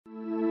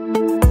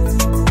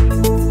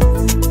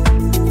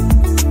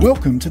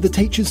Welcome to the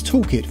Teacher's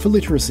Toolkit for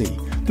Literacy,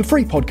 the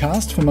free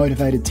podcast for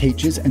motivated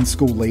teachers and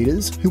school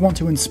leaders who want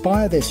to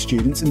inspire their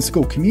students and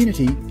school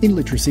community in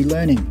literacy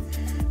learning.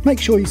 Make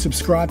sure you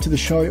subscribe to the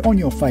show on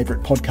your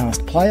favourite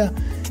podcast player,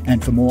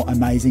 and for more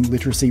amazing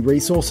literacy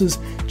resources,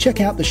 check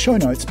out the show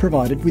notes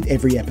provided with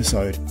every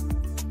episode.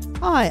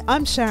 Hi,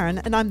 I'm Sharon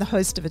and I'm the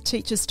host of A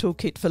Teacher's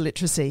Toolkit for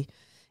Literacy.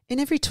 In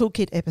every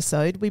Toolkit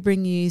episode, we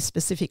bring you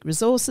specific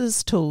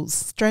resources, tools,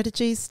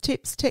 strategies,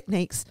 tips,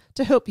 techniques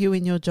to help you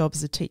in your job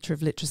as a teacher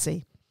of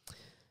literacy.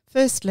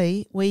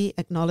 Firstly, we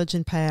acknowledge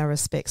and pay our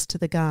respects to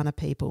the Kaurna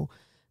people,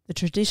 the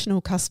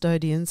traditional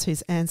custodians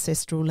whose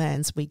ancestral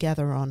lands we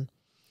gather on.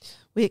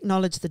 We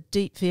acknowledge the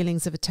deep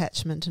feelings of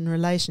attachment and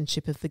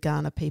relationship of the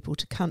Kaurna people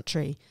to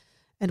country,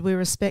 and we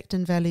respect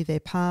and value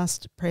their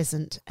past,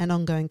 present and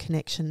ongoing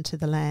connection to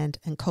the land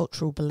and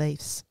cultural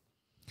beliefs.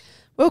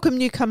 Welcome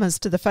newcomers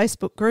to the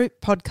Facebook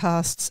group,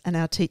 podcasts and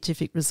our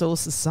Teachific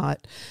resources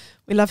site.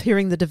 We love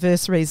hearing the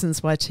diverse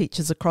reasons why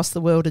teachers across the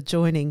world are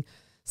joining.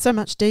 So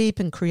much deep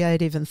and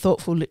creative and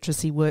thoughtful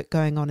literacy work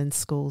going on in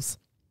schools.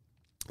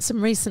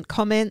 Some recent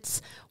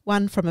comments,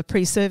 one from a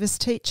pre-service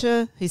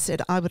teacher who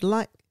said, I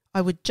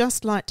would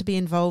just like to be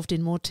involved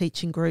in more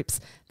teaching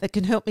groups that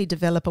can help me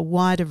develop a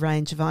wider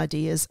range of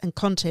ideas and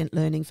content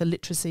learning for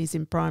literacies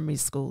in primary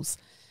schools.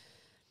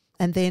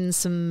 And then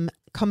some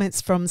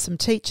comments from some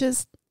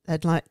teachers.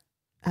 They'd like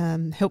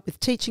help with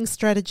teaching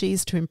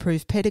strategies to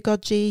improve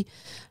pedagogy,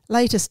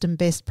 latest and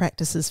best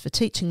practices for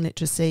teaching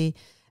literacy,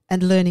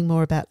 and learning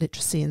more about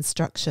literacy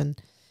instruction.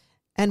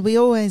 And we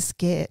always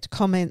get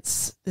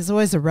comments, there's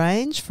always a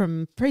range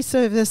from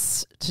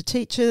pre-service to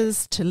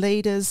teachers to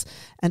leaders,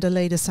 and a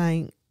leader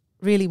saying,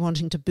 really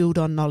wanting to build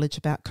on knowledge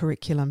about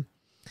curriculum.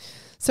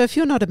 So if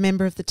you're not a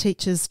member of the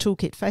Teachers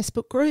Toolkit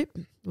Facebook group,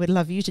 we'd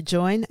love you to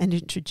join and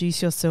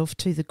introduce yourself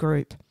to the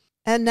group.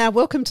 And now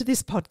welcome to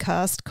this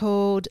podcast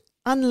called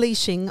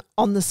Unleashing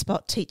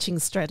On-the-Spot Teaching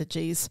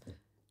Strategies.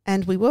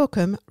 And we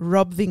welcome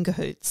Rob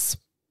Vingerhoets.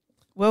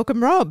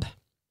 Welcome, Rob.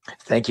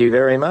 Thank you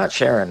very much,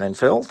 Sharon and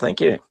Phil.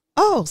 Thank you.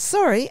 Oh,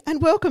 sorry,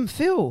 and welcome,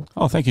 Phil.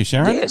 Oh, thank you,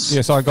 Sharon.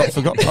 Yes, I was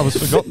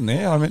forgotten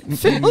there. I mean,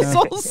 Phil's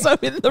also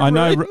in the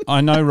room.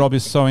 I know Rob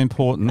is so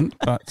important,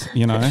 but,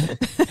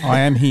 I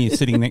am here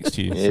sitting next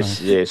to you. Yes,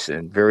 so. Yes,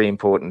 and very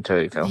important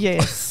too, Phil.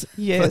 Yes.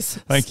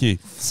 Thank you.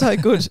 So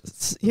good.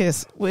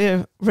 Yes,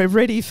 we're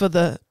ready for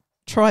the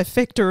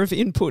trifecta of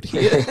input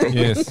here.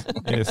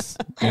 Yes.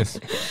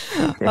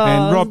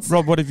 And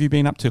Rob, what have you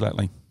been up to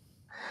lately?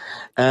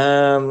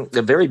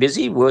 They're very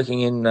busy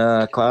working in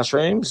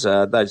classrooms.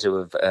 Those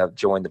who have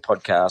joined the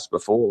podcast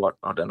before,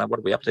 I don't know, what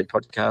are we up to?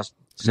 Podcast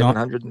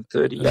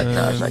 730?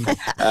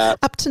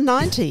 Up to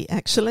 90,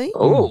 actually.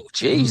 Oh,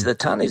 geez, the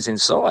ton is in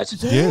sight.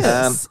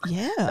 Yes,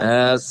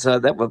 so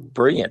that was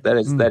brilliant.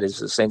 That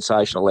is a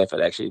sensational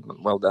effort, actually.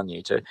 Well done,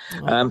 you two.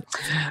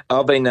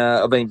 I've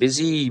been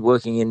busy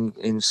working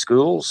in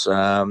schools.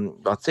 I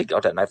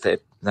don't know if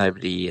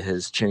nobody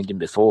has tuned in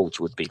before, which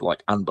would be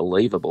like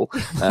unbelievable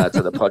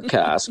to the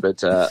podcast.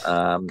 But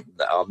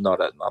I'm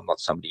not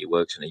somebody who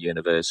works in a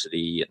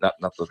university. Not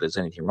that there's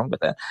anything wrong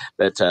with that.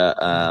 But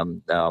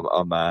I'm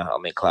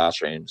in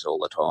classrooms all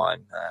the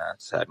time.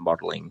 So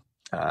modelling.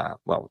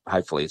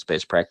 Hopefully it's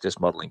best practice,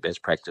 modelling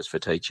best practice for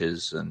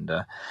teachers, and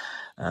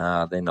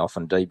then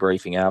often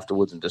debriefing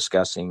afterwards and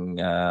discussing,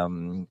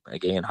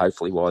 again,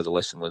 hopefully why the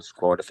lesson was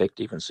quite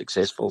effective and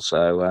successful.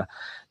 So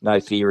no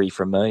theory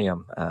from me.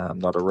 I'm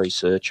not a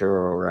researcher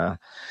or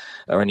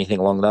anything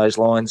along those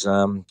lines.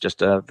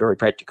 Just a very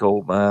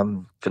practical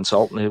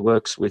consultant who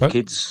works with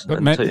kids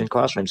in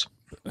classrooms.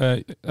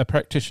 A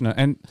practitioner.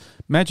 And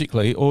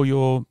magically, all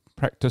your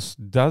practice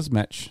does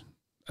match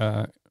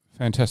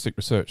fantastic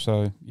research.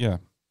 So, yeah.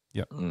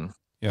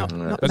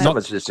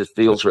 Sometimes it just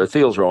feels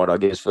right, I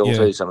guess, Phil,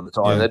 too, some of the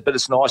time. Yeah. But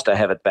it's nice to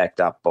have it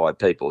backed up by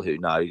people who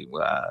know who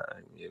are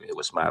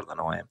smarter than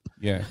I am.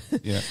 Yeah.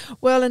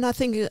 Well, and I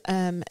think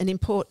an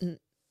important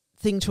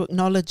thing to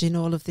acknowledge in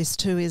all of this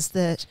too is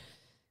that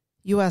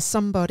you are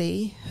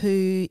somebody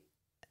who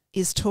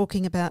is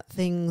talking about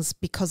things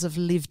because of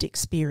lived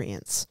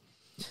experience.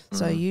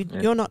 So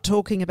you're not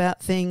talking about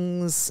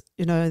things,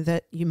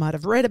 that you might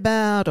have read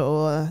about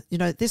or,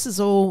 this is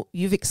all,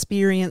 you've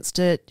experienced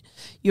it.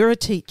 You're a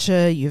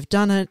teacher, you've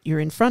done it, you're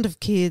in front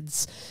of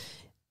kids.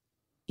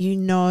 You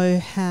know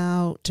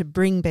how to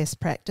bring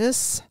best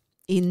practice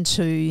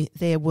into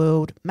their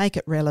world, make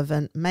it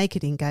relevant, make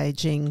it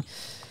engaging.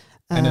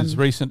 And as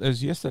recent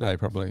as yesterday,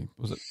 probably,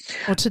 was it?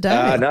 Or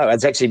today? No,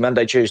 it's actually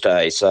Monday,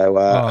 Tuesday. So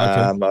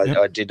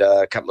I did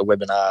a couple of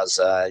webinars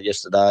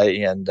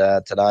yesterday, and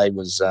today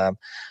was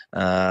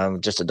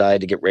just a day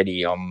to get ready.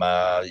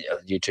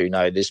 You two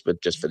know this,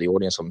 but just for the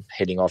audience, I'm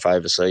heading off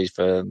overseas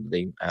for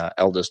the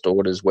eldest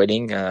daughter's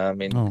wedding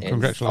in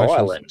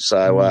Ireland.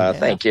 So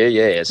thank you.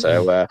 Yeah,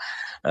 so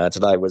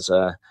today was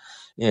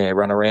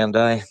run around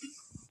day.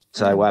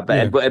 So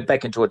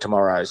back into it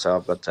tomorrow. So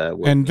I've got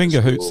and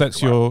Vingerhoets.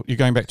 That's you're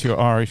going back to your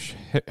Irish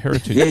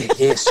heritage.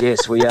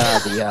 Yes, we are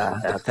the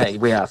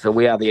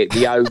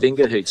O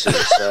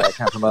Vingerhoets.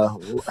 Come from a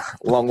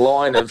long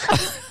line of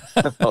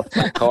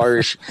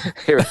Irish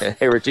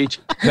heritage.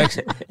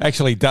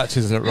 Actually Dutch,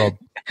 isn't it, Rob?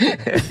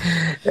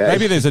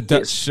 Maybe there's a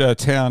Dutch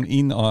town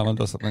in Ireland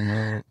or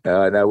something.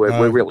 No,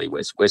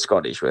 we're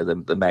Scottish. We're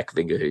the Mac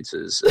Vingerhoets.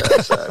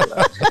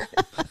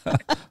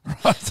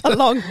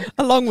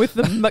 Along with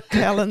the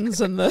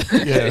McCallans and the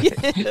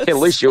yes. At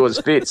least yours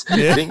fits.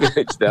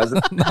 Vingerhoets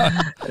doesn't.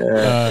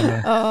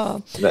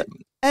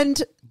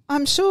 And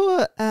I'm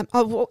sure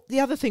the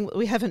other thing that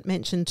we haven't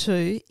mentioned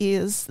too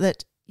is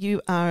that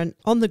you are an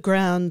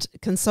on-the-ground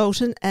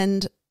consultant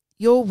and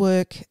your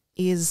work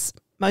is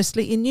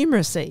mostly in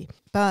numeracy.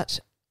 But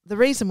the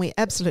reason we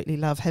absolutely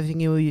love having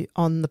you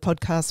on the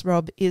podcast,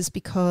 Rob, is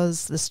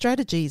because the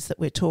strategies that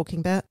we're talking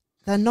about,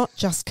 they're not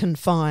just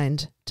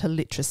confined to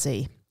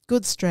literacy.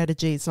 Good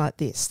strategies like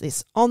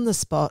this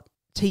on-the-spot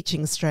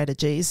teaching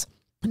strategies,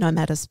 no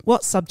matter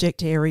what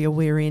subject area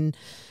we're in,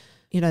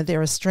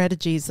 there are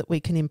strategies that we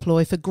can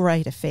employ for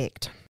great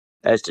effect.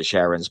 As to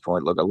Sharon's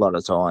point, look, a lot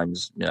of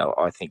times,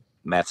 I think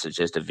maths is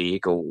just a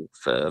vehicle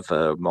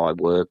for my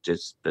work,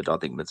 but I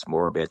think it's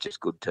more about just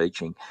good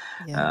teaching.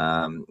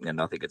 Yeah. And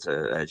I think it's,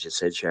 as you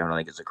said, Sharon, I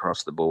think it's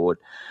across the board.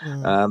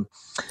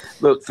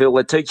 Look, Phil,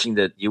 the teaching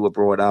that you were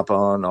brought up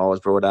on, I was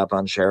brought up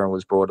on, Sharon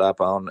was brought up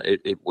on,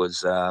 it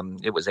was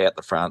out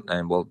the front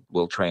and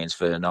we'll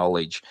transfer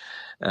knowledge.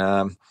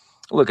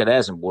 Look, it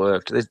hasn't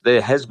worked.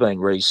 There has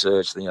been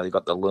research. You've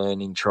got the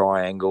learning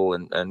triangle,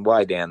 and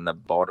way down the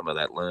bottom of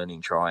that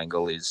learning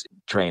triangle is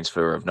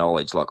transfer of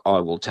knowledge. Like, I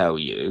will tell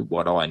you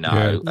what I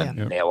know,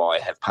 now I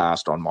have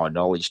passed on my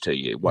knowledge to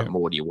you. What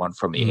more do you want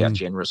from me? How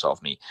generous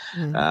of me?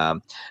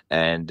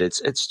 And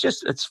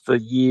it's for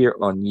year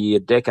on year,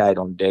 decade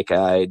on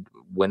decade.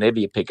 Whenever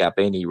you pick up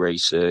any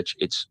research,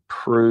 it's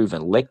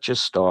proven lecture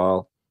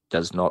style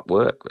does not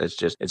work.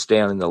 It's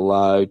down in the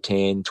low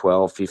 10,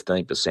 12,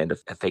 15%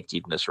 of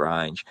effectiveness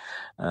range.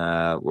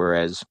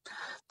 Whereas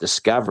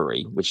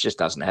discovery, which just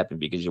doesn't happen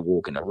because you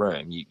walk in a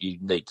room, you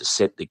need to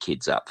set the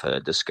kids up for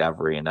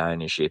discovery and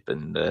ownership.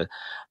 And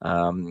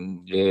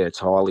it's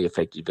highly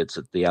effective. It's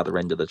at the other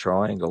end of the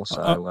triangle.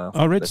 So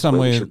I read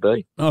somewhere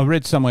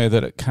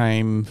that it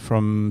came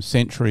from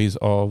centuries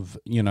of,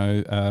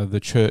 the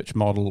church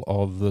model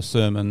of the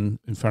sermon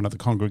in front of the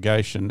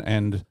congregation,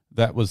 and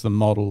that was the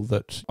model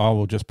that I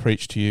will just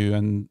preach to you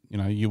and,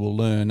 you will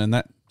learn. And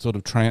that sort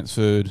of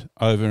transferred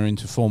over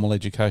into formal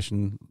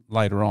education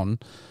later on.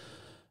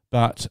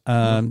 But,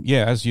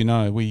 as you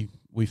know, we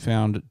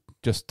found it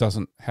just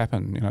doesn't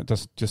happen. It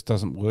just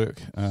doesn't work.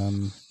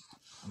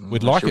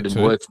 We'd like it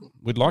to.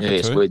 We'd like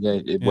it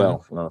to.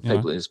 Well,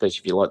 people,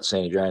 especially if you like the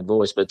sound of your own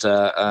voice, but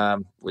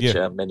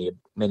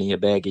many a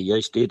bag of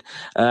yeast did.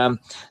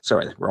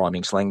 Sorry, the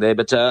rhyming slang there,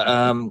 but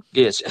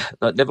yes,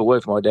 it never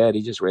worked for my dad.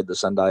 He just read the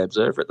Sunday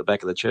Observer at the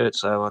back of the church,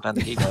 so I don't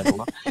think he learned a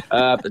lot.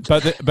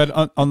 But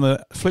on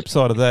the flip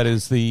side of that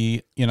is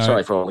the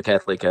sorry for all the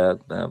Catholic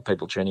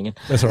people tuning in.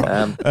 That's all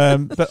right.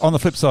 But on the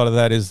flip side of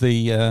that is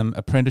the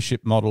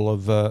apprenticeship model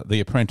of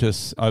the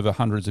apprentice over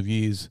hundreds of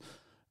years.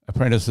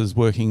 Apprentices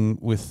working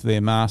with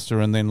their master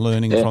and then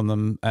learning from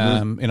them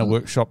in a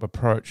workshop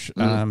approach.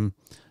 And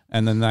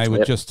then they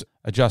were just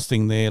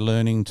adjusting their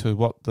learning to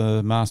what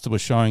the master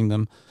was showing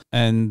them.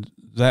 And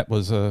that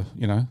was a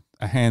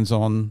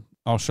hands-on,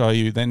 I'll show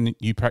you, then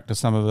you practice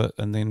some of it,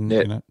 and then,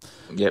 and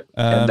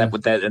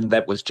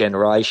that was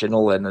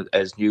generational, and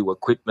as new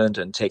equipment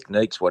and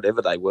techniques,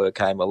 whatever they were,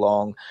 came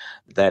along,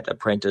 that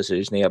apprentice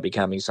who's now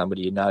becoming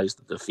somebody who knows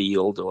the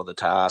field or the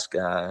task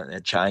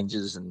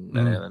changes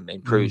and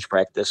improves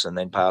practice, and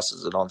then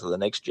passes it on to the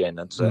next gen.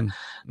 And so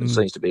it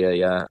seems to be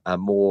a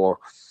more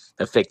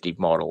effective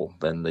model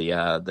than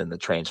the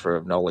transfer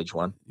of knowledge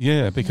one.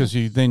 Yeah, because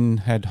you then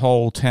had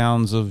whole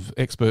towns of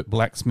expert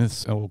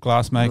blacksmiths or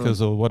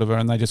glassmakers or whatever,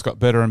 and they just got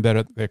better and better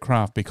at their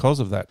craft because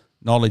of that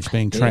knowledge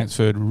being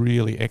transferred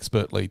really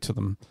expertly to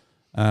them.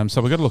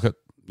 So we've got to look at,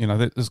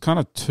 there's kind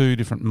of two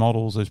different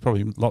models. There's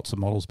probably lots of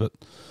models, but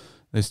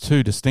there's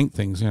two distinct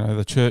things,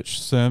 the church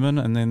sermon,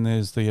 and then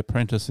there's the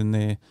apprentice in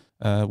their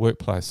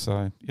workplace.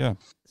 So, yeah.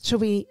 Shall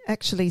we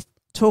actually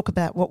talk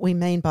about what we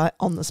mean by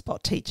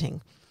on-the-spot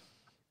teaching?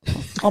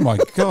 Oh my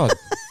God!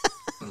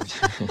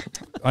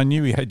 I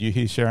knew we had you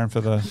here, Sharon, for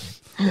the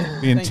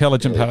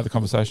intelligent part of the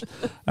conversation.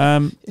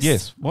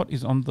 Yes, what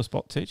is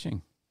on-the-spot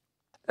teaching?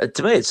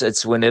 To me,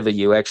 it's whenever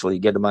you actually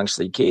get amongst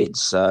the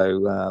kids.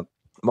 So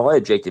my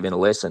objective in a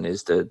lesson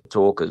is to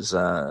talk as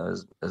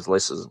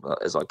less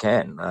as I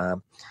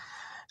can.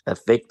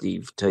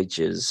 Effective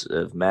teachers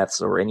of maths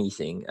or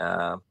anything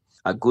are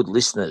good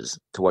listeners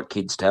to what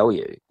kids tell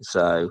you.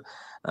 So.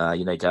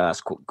 You need to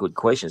ask good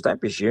questions. Don't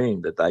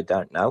presume that they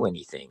don't know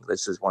anything.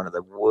 This is one of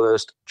the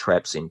worst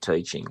traps in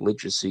teaching.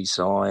 Literacy,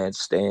 science,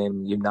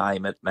 STEM, you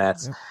name it,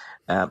 maths.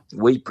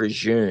 We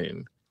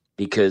presume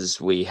because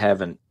we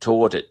haven't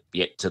taught it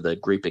yet to the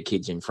group of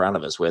kids in front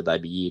of us, whether they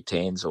be year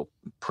 10s or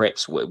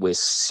preps. We're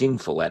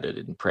sinful at it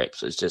in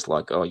preps. It's just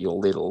like, oh, you're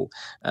little.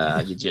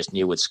 You're just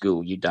new at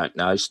school. You don't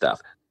know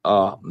stuff.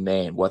 Oh,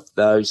 man, what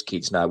those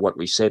kids know, what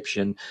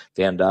reception,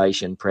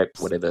 foundation, prep,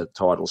 whatever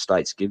title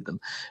states give them,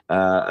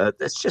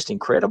 that's just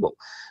incredible.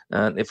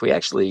 If we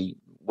actually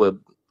were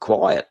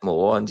quiet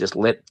more and just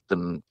let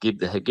them give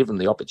them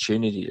the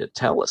opportunity to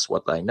tell us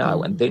what they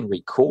know, and then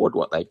record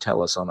what they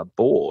tell us on a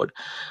board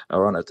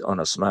or on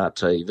a smart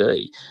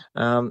TV.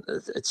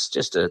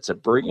 It's a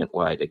brilliant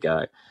way to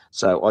go.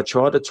 So I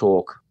try to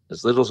talk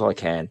as little as I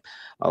can.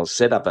 I'll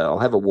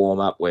have a warm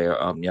up where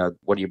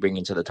what are you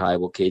bringing to the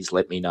table, kids?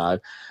 Let me know,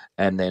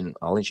 and then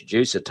I'll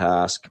introduce a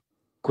task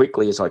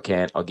quickly as I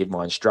can. I'll give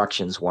my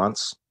instructions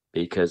once,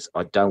 because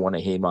I don't want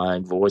to hear my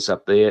own voice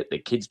up there. The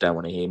kids don't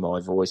want to hear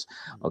my voice.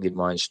 I'll give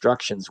my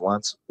instructions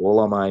once. All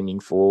I'm aiming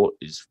for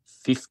is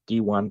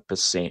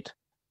 51%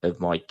 of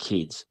my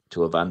kids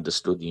to have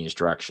understood the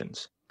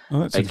instructions.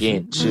 Well,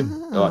 Again, too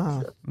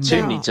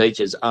many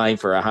teachers aim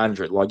for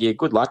 100. Like, yeah,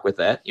 good luck with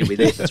that. You'll be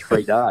there for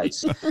 3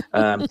 days.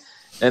 And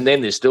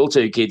then there's still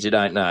 2 kids who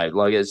don't know.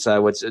 Like,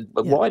 so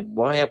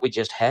why aren't we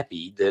just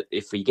happy that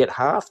if we get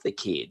half the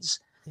kids,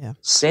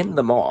 send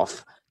them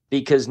off?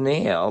 Because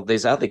now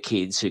there's other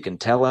kids who can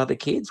tell other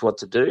kids what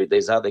to do.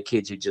 There's other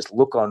kids who just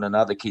look on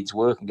another kid's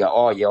work and go,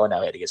 oh, yeah, I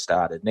know how to get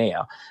started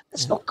now.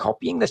 That's not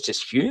copying. That's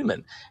just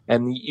human.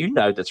 And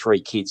the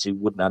 3 kids who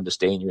wouldn't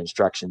understand your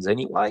instructions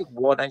anyway.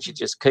 Why don't you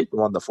just keep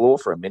them on the floor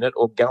for a minute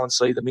or go and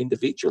see them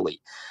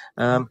individually?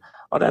 I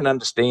don't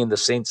understand the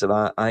sense of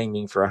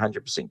aiming for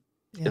 100%.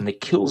 Yeah. And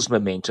it kills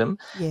momentum,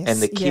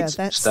 and the kids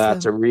start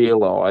to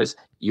realise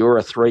you're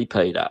a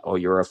 3-peater or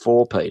you're a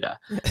 4-peater.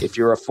 If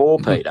you're a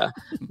 4-peater,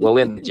 well,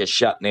 then they're just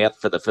shutting out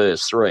for the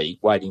first 3,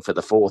 waiting for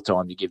the 4th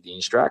time to give the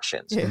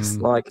instructions. Yes.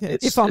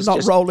 If I'm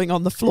not rolling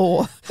on the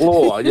floor.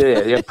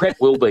 Prep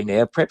will be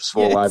now. Preps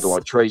fall over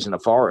like trees in a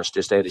forest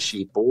just out of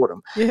sheer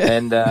boredom.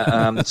 Yeah.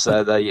 And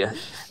so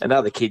and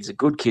other kids, the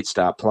good kids,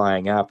 start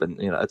playing up,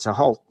 and it's a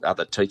whole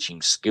other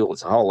teaching skill.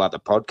 It's a whole other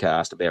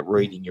podcast about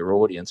reading your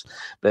audience.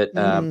 But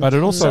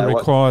it also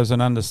requires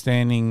an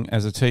understanding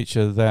as a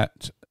teacher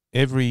that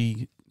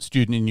every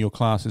student in your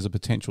class is a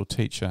potential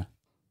teacher.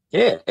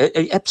 Yeah,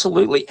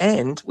 absolutely,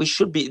 and we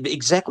should be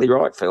exactly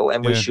right, Phil.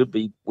 And we should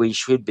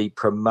be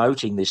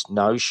promoting this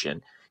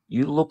notion.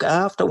 You look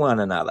after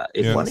one another.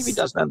 If one of you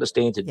doesn't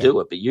understand to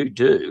do it, but you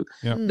do,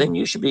 then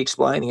you should be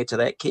explaining it to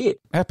that kid.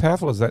 How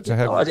powerful is that to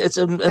have? It's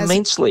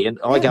immensely. And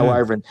I go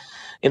over and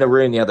in a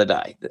room the other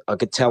day, I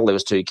could tell there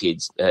was 2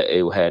 kids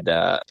who had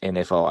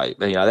NFI.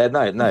 They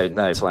had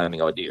no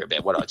flaming idea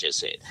about what I just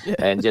said,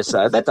 and just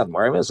that doesn't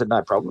worry me. I said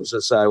no problems.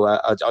 So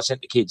I sent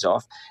the kids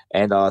off,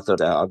 and I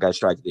thought I'll go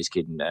straight to this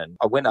kid, and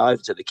I went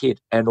over to the kid,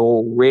 and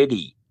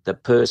already the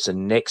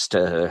person next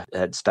to her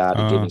had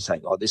started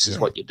saying, "Oh, this is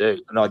what you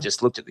do," and I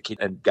just looked at the kid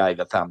and gave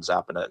a thumbs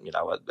up and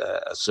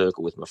a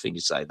circle with my finger,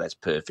 say, "That's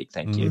perfect,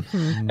 thank you."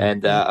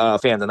 And I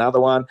found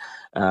another one.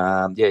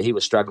 He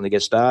was struggling to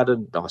get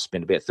started. I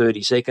spent about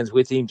 30 seconds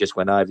with him, just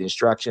went over the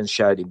instructions,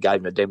 showed him,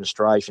 gave him a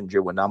demonstration,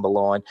 drew a number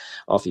line,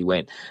 off he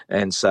went.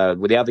 And so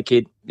with the other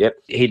kid,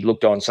 he'd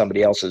looked on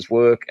somebody else's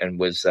work and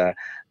was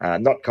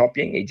not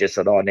copying. He just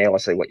said, "Oh, now I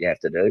see what you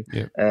have to do,"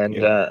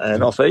 and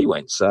off he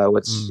went. So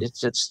it's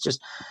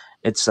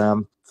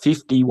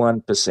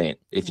 51%.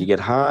 If you get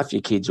half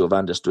your kids who have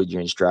understood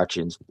your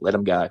instructions, let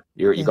them go.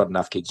 You've got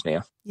enough kids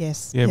now.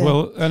 Yes. Yeah,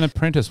 well, an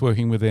apprentice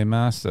working with their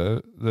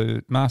master,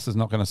 the master's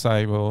not going to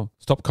say, "Well,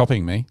 stop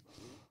copying me."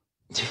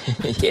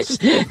 Yes.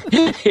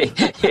 Yes.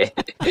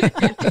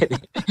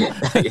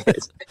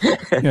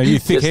 You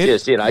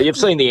thickhead. You've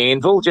seen the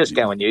anvil. Just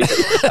go and use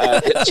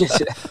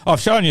it. I've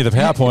shown you the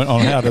PowerPoint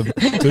on how to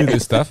do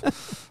this stuff.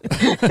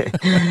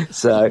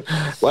 So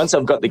once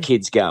I've got the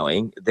kids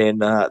going,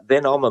 then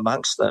I'm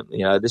amongst them.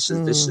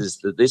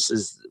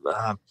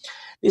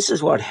 This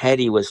is what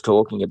Hattie was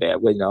talking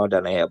about. Well, I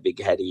don't know how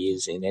big Hattie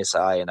is in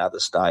SA and other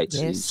states.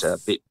 He's a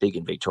bit big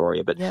in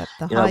Victoria, but the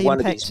high one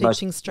of impact his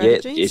teaching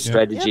strategies.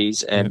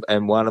 Strategies,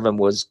 and one of them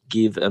was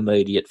give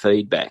immediate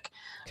feedback.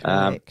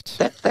 Correct.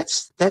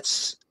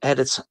 That's at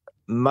its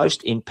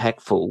most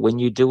impactful when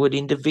you do it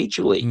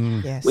individually.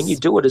 Yes. When you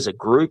do it as a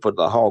group of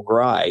the whole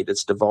grade,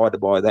 it's divided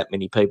by that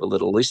many people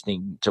that are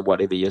listening to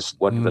whatever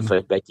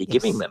feedback you're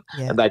giving them.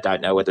 Yeah. And they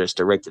don't know whether it's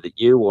directed at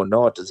you or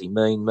not. Does he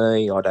mean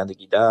me? I don't think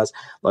he does.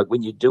 Like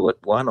when you do it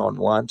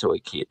one-on-one to a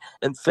kid,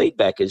 and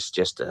feedback is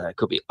just,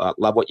 could be, I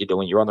love what you're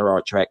doing, you're on the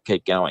right track,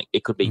 keep going.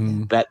 It could be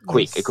that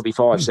quick. Yes. It could be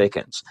 5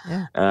 seconds.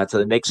 Yeah. To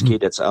the next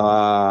kid, it's,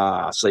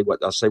 I see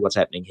what's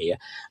happening here.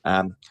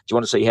 Do you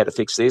want to see how to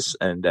fix this?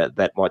 And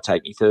that might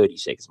take me 30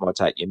 seconds, might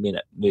take you a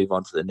minute, move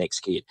on to the next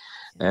kid.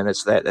 And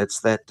that's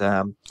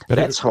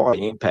high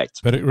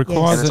impact. But it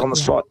requires and it's on the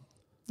spot.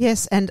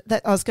 Yes, and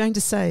that I was going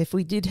to say, if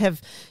we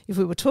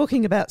were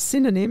talking about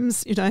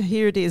synonyms,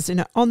 here it is,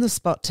 on the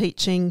spot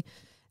teaching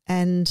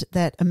and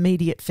that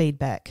immediate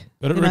feedback.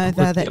 But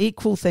they're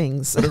equal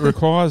things. But it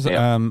requires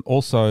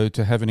also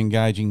to have an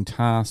engaging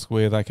task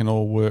where they can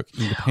all work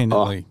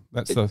independently.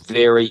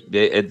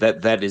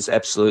 That is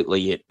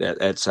absolutely it.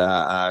 That's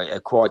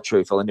quite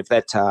truthful. And if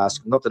that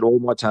task, not that all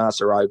my tasks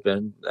are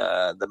open,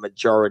 the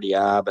majority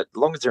are, but as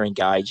long as they're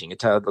engaging,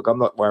 look, I'm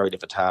not worried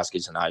if a task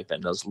isn't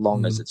open as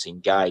long as it's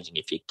engaging.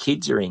 If your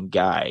kids are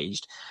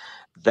engaged,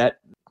 that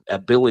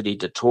ability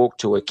to talk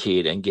to a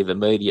kid and give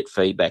immediate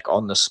feedback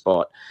on the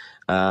spot,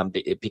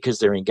 because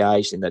they're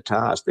engaged in the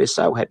task. They're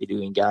so happy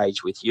to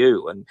engage with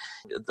you. And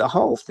the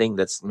whole thing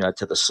that's,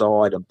 to the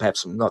side, and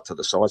perhaps not to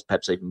the sides,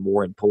 perhaps even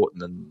more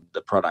important than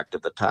the product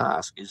of the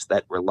task, is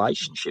that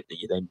relationship that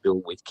you then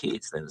build with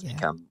kids. Then it's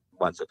become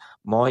ones that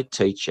my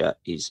teacher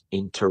is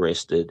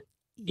interested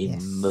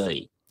in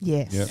me.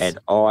 Yes. And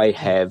I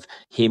have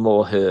him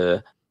or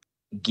her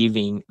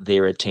giving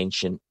their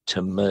attention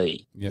to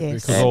me.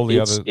 Because and all the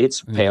others,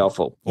 it's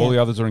powerful. All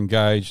the others are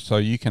engaged, so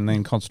you can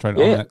then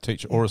concentrate on that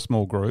teacher or a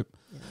small group.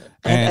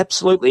 And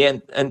absolutely,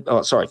 and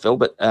sorry, Phil,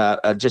 but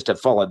just to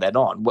follow that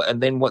on,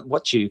 and then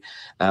what you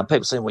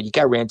people say, well, you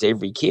go around to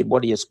every kid.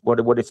 What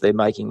if they're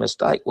making a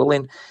mistake? Well,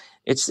 then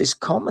it's this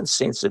common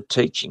sense of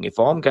teaching. If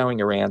I'm going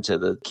around to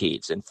the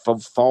kids, and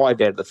 5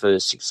 out of the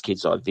first 6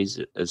 kids I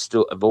visit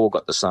have all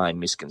got the same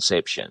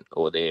misconception,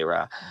 or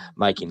they're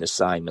making the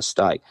same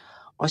mistake,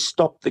 I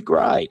stop the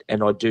grade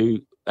and I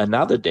do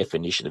another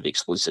definition of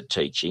explicit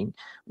teaching,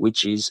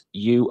 which is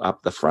you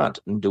up the front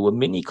and do a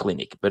mini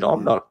clinic. But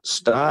I'm not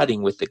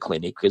starting with the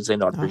clinic, because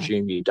then I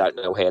presume you don't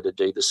know how to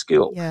do the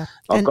skill.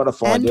 I've got to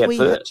find out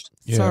first.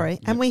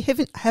 And we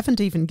haven't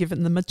even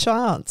given them a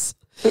chance.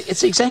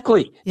 It's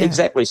exactly.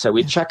 So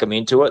we chuck them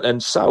into it,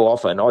 and so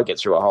often I get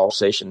through a whole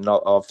session and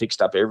I've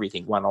fixed up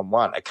everything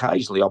one-on-one.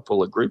 Occasionally I'll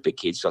pull a group of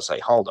kids. I say,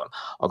 hold on,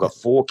 I've got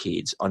 4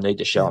 kids. I need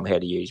to show them how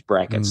to use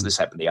brackets. This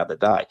happened the other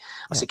day.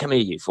 I said, come here,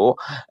 you 4.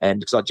 And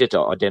because I just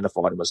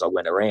identified them as I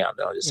went around.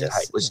 And I just said,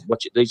 hey, listen,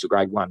 these are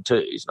grade 1,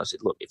 2s. And I said,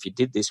 look, if you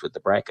did this with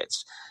the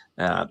brackets,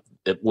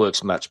 it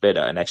works much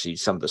better. And actually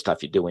some of the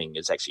stuff you're doing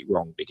is actually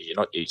wrong because you're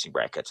not using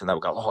brackets. And they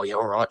would go, oh, yeah,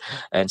 all right.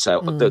 And so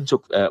it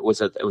took it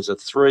was a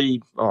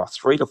 3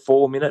 to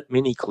 4 minute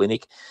mini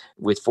clinic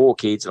with 4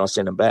 kids, and I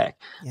sent them back.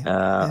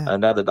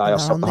 Another day I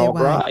stopped the whole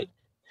grade.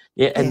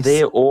 And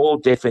they're all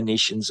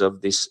definitions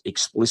of this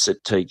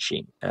explicit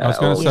teaching, I was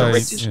going to say,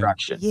 direct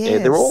instruction.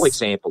 They're all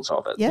examples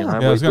of it.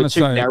 We're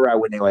too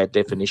narrow in our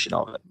definition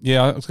of it.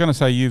 Yeah, I was going to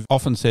say, you've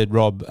often said,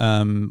 Rob,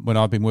 when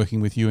I've been working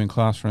with you in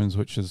classrooms,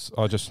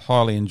 I just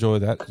highly enjoy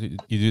that.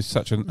 You do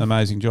such an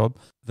amazing job,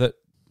 that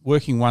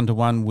working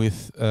one-to-one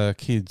with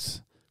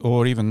kids,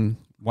 or even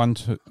one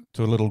to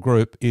a little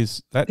group,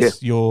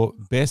 that's your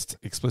best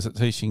explicit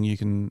teaching you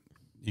can.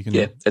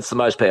 Yeah, it's the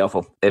most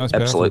powerful.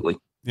 Absolutely.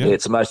 Yeah,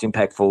 it's the most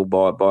impactful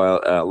by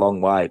a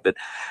long way. But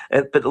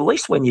at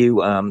least when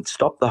you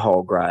stop the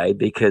whole grade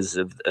because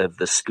of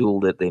the skill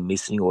that they're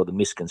missing or the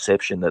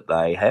misconception that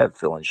they have,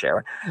 Phil and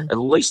Sharon, at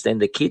least then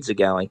the kids are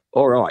going,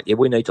 all right,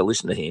 we need to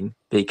listen to him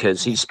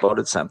because he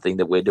spotted something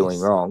that we're doing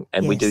wrong,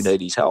 and we do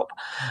need his help.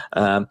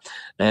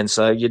 And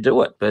so you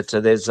do it. But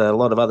there's a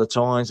lot of other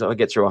times I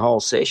get through a whole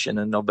session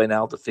and I've been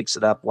able to fix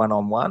it up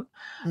one-on-one.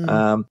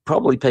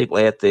 Probably people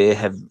out there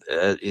have,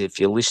 if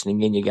you're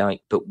listening in, you're going,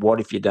 but what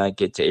if you don't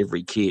get to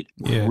every kid?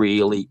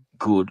 Really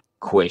good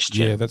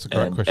question. Yeah, that's a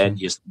great question. And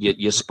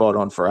you're spot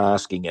on for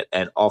asking it,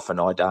 and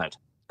often I don't.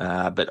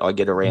 But I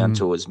get around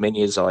to as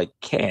many as I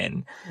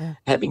can.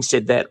 Having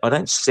said that, I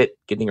don't set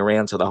getting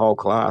around to the whole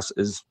class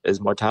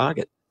as my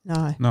target.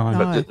 No.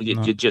 But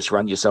you just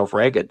run yourself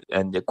ragged,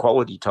 and the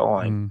quality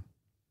time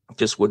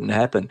just wouldn't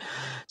happen.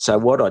 So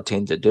what I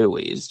tend to do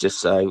is, just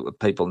so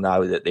people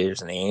know that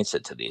there's an answer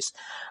to this,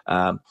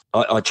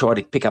 I try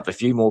to pick up a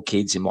few more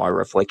kids in my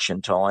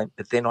reflection time,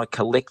 but then I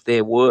collect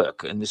their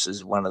work. And this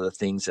is one of the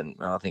things, and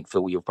I think,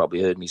 Phil, you've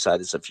probably heard me say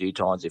this a few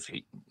times, if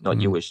you,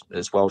 not you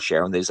as well,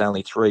 Sharon, there's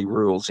only 3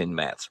 rules in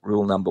maths.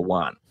 Rule number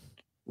 1,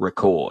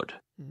 record.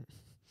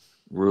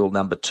 Rule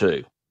number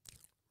 2,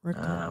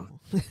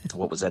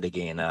 what was that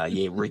again?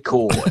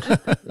 Record.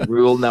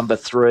 Rule number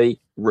 3,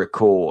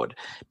 record,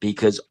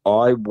 because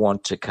I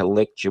want to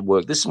collect your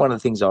work. This is one of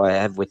the things I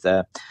have with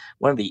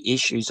one of the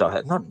issues I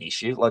have, not an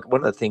issue, like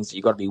one of the things that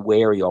you've got to be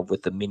wary of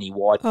with the mini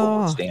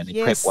whiteboards down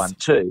in Prep 1,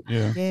 2,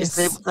 is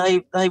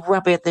they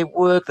rub out their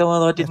work.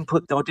 Oh, I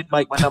didn't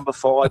make my number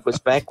 5 was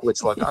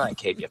backwards. Like, I don't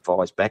care if your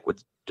 5's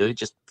backwards, dude,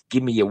 just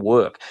give me your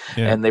work.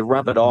 And they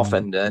rub it off,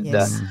 and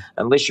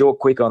unless you're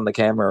quick on the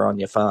camera on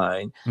your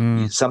phone,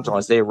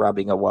 sometimes they're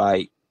rubbing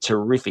away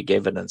terrific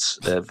evidence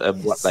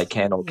of what they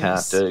can or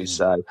can't do.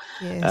 So,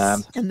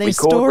 and their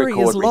story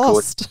is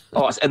lost.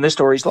 And their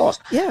story's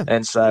lost. Yeah.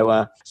 And so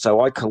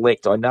I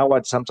collect. I know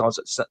sometimes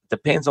it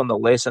depends on the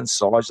lesson,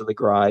 size of the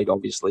grade,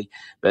 obviously.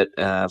 But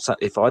so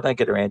if I don't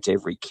get around to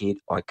every kid,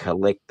 I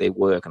collect their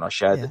work, and I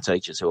show the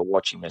teachers who are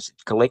watching this,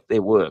 collect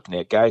their work.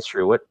 Now go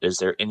through it. Is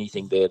there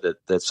anything there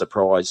that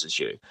surprises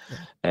you? Yeah.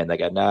 And they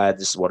go, no,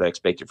 this is what I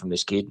expected from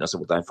this kid. And I said,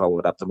 well, don't follow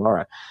it up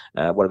tomorrow.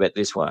 What about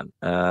this one?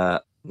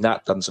 No,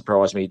 it doesn't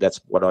surprise me. That's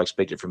what I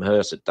expected from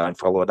her. So don't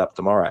follow it up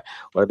tomorrow.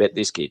 What about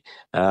this kid?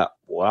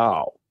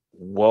 Wow.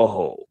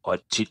 Whoa. I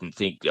didn't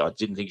think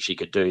she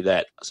could do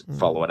that. I said,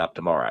 follow it up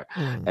tomorrow.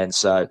 And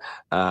so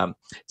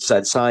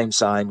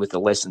same with the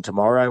lesson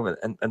tomorrow.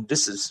 And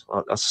this is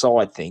a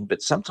side thing,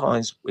 but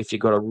sometimes if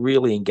you've got a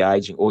really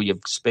engaging, or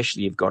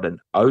you've got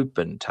an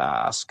open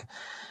task,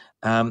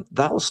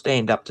 they'll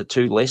stand up to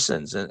 2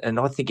 lessons. And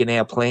I think in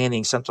our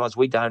planning, sometimes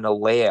we don't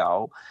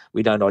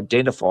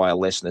identify a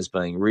lesson as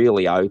being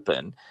really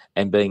open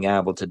and being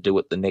able to do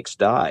it the next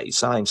day.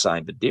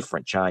 Same, but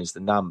different. Change the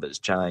numbers,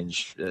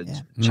 change a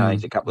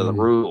couple of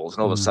the rules,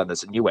 and all of a sudden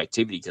it's a new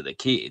activity to the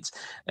kids,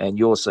 and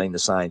you're seeing the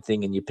same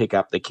thing, and you pick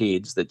up the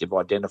kids that you've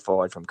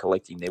identified from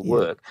collecting their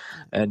work,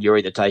 and you're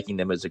either taking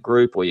them as a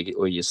group or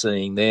you're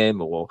seeing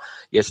them, or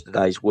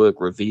yesterday's work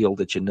revealed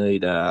that you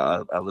need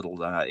a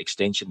little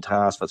extension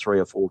task for 3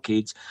 or 4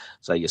 kids,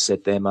 so you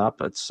set them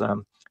up. It's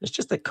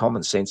just a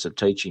common sense of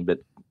teaching, but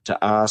to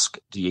ask,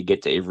 do you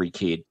get to every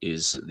kid,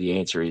 the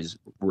answer is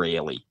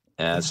rarely.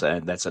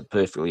 So that's a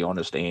perfectly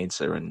honest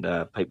answer, and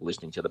people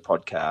listening to the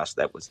podcast,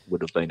 that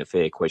would have been a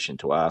fair question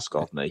to ask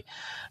of me.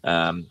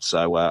 I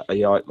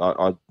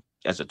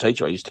as a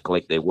teacher, I used to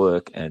collect their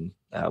work, and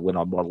when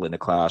I model in a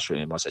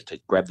classroom, I said,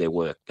 grab their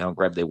work, go and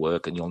grab their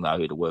work, and you'll know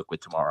who to work with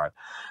tomorrow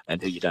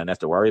and who you don't have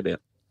to worry about.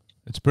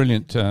 It's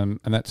brilliant, and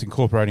that's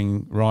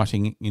incorporating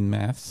writing in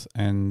maths.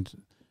 And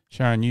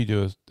Sharon, you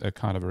do a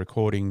kind of a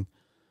recording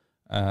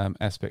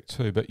aspect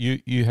too, but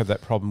you have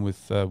that problem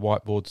with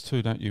whiteboards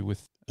too, don't you?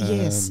 With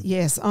yes.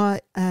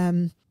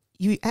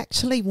 You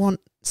actually want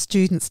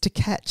students to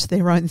catch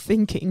their own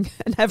thinking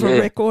and have a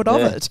record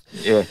of it.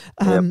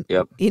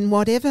 In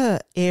whatever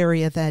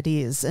area that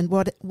is, and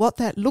what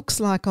that looks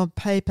like on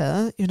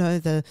paper.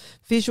 The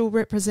visual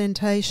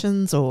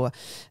representations, or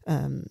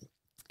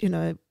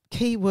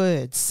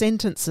keywords,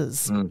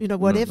 sentences.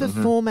 Whatever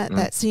format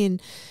that's in.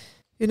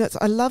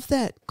 I love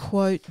that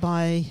quote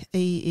by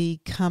E.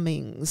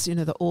 Cummings,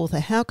 the author.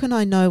 How can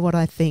I know what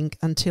I think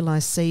until I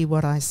see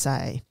what I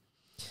say?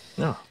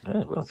 Oh,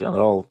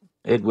 well,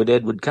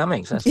 Edward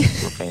Cummings. That's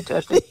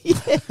fantastic.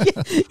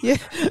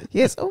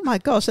 Yes. Oh my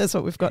gosh, that's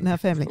what we've got in our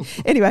family.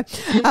 Anyway,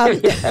 you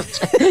have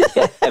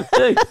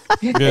to.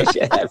 Yes,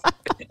 you have.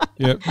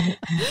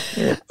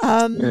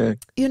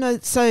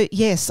 So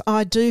yes,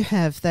 I do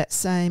have that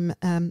same,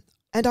 and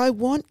I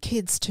want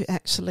kids to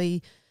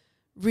actually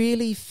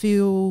really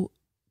feel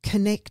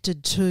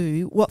connected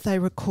to what they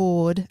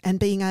record and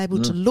being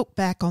able to look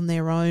back on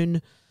their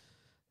own,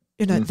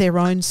 their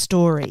own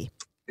story.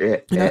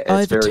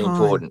 It's very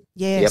important.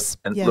 Yes.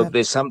 And look,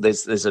 there's some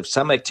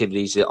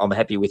activities that I'm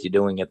happy with you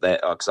doing it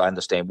because I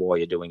understand why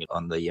you're doing it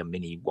on the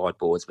mini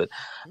whiteboards. But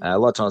a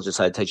lot of times I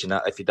say, teacher,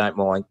 if you don't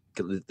mind,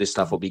 this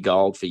stuff will be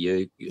gold for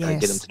you.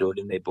 Get them to do it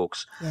in their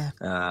books.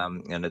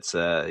 And it's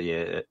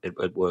it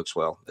works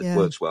well. It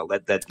works well.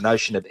 That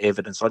notion of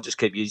evidence. I just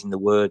keep using the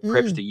word.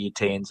 Preps to year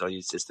 10s. I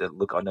use just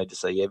look. I need to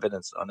see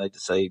evidence. I need to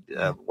see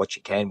what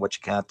you can, what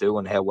you can't do,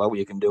 and how well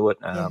you can do it.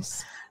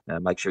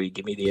 Make sure you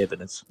give me the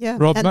evidence. Yeah,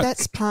 Rob, and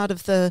that's part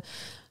of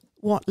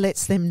what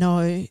lets them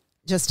know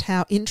just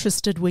how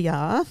interested we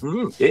are.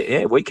 We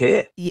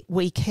care.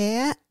 We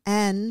care,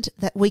 and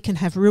that we can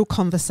have real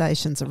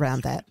conversations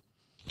around that.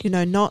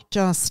 Not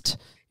just,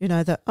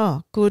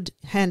 good,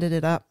 handed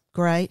it up,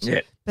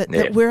 great, but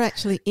that we're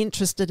actually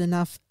interested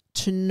enough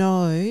to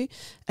know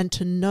and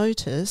to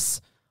notice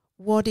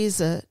what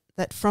is it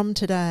that from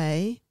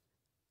today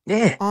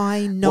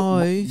I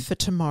know for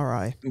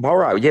tomorrow.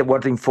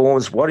 What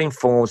informs?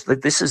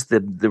 This is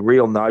the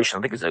real notion.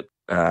 I think it's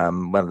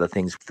one of the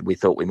things we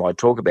thought we might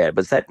talk about,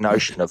 but it's that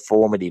notion of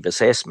formative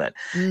assessment.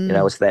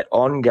 It's that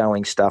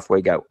ongoing stuff where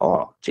you go,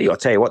 oh, gee, I'll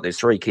tell you what, there's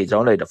 3 kids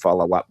I need to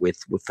follow up with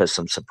for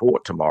some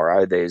support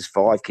tomorrow. There's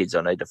 5 kids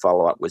I need to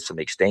follow up with some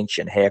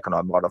extension. How can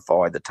I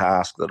modify the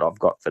task that I've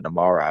got for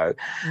tomorrow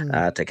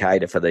to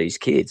cater for these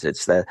kids?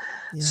 It's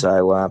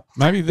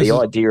maybe the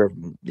idea of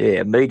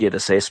immediate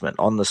assessment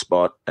on the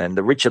spot. And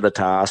the richer the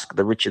task,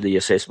 the richer the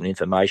assessment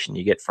information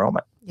you get from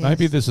it. Yes.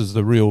 Maybe this is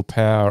the real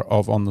power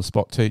of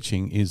on-the-spot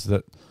teaching, is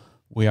that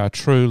we are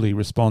truly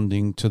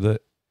responding to the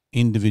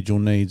individual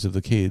needs of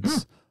the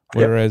kids,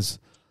 whereas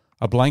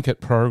a blanket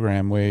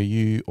program where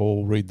you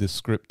all read the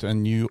script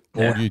and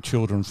all you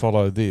children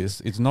follow this,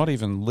 it's not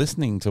even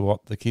listening to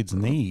what the kids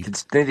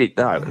need. No,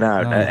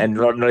 and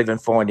not even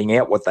finding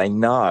out what they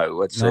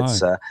know.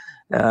 It's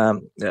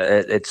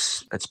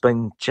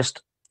been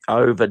just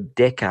over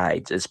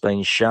decades. It's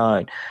been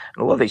shown. And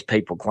a lot of these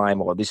people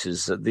claim, this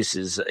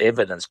is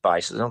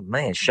evidence-based. Oh,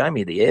 man, show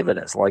me the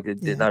evidence.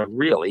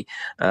 Really,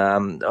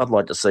 I'd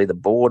like to see the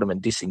boredom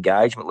and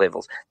disengagement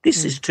levels.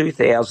 This is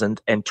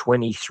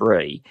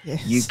 2023.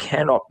 Yes. You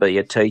cannot be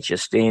a teacher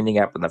standing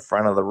up in the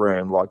front of the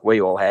room like we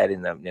all had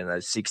in the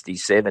 60s,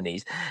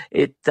 70s.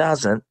 It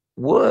doesn't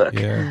work.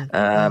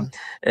 And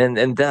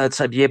they'd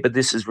say, but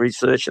this is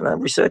research.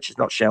 And research is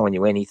not showing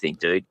you anything,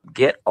 dude.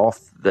 Get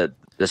off the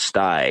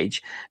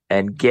stage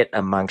and get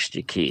amongst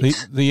your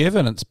kids. The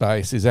evidence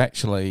base is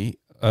actually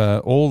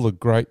all the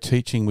great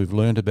teaching we've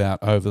learned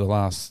about over the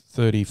last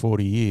 30,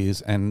 40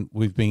 years, and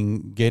we've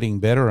been getting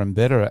better and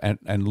better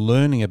and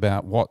learning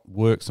about what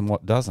works and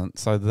what doesn't.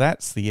 So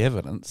that's the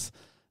evidence,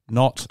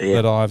 not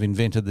that I've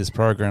invented this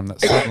program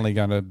that's suddenly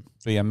going to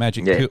be a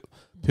magic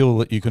pill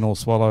that you can all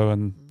swallow,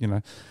 and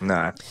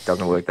No, it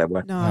doesn't work that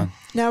way. No.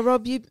 Now,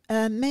 Rob, you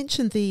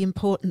mentioned the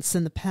importance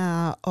and the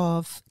power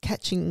of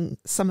catching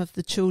some of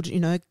the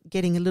children,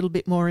 getting a little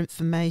bit more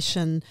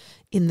information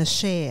in the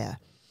share.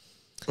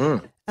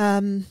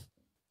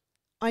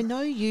 I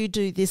know you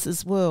do this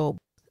as well,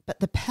 but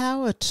the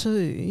power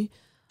too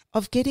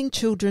of getting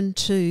children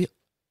to,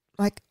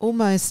 like,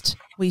 almost,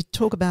 we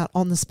talk about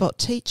on-the-spot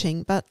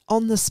teaching, but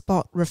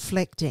on-the-spot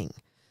reflecting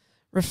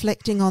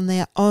on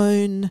their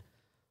own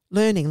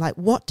learning. Like,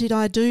 what did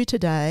I do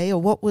today,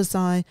 or what was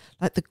I,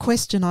 like the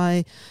question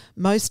I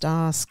most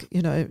ask,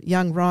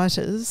 young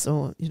writers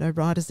or,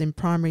 writers in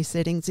primary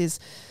settings is,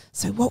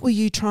 so what were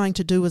you trying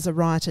to do as a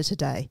writer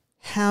today?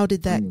 How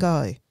did that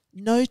go?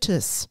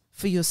 Notice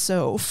for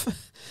yourself,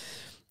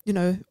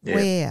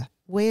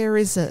 where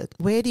is it?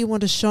 Where do you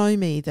want to show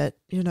me that,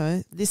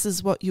 this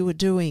is what you were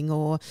doing,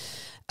 or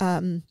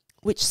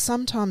which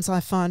sometimes I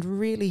find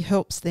really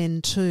helps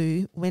then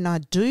too when I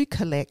do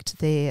collect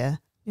their,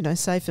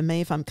 say for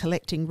me, if I'm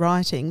collecting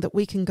writing, that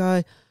we can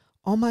go,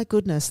 oh my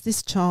goodness,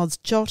 this child's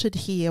jotted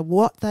here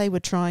what they were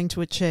trying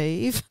to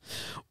achieve,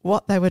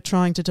 what they were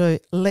trying to do.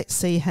 Let's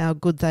see how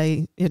good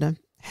they,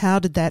 how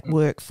did that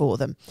work for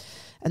them?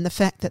 And the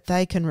fact that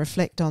they can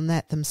reflect on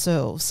that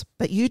themselves.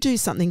 But you do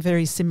something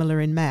very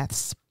similar in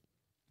maths.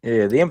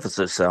 Yeah, the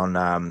emphasis on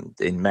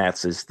in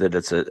maths is that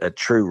it's a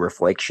true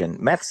reflection.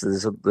 Maths,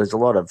 there's a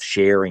lot of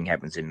sharing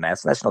happens in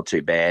maths, and that's not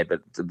too bad. But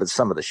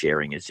some of the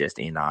sharing is just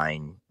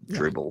inane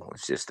dribble.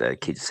 It's just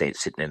kids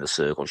sitting in a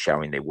circle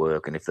showing their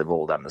work, and if they've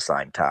all done the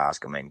same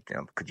task, I mean,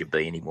 could you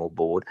be any more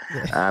bored?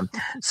 Yeah.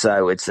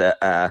 So it's so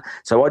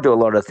I do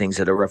a lot of things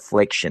that are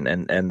reflection,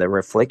 and the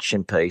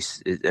reflection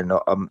piece is, and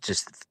I'm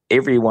just.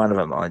 Every one of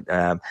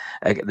them,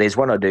 there's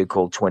one I do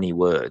called 20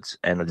 words,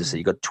 and I just say,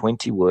 you've got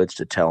 20 words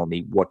to tell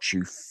me what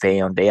you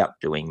found out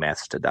doing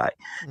maths today.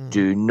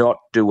 Do not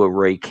do a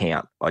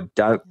recount. I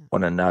don't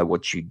want to know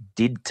what you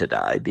did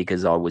today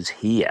because I was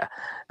here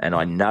and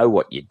I know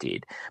what you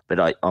did,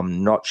 but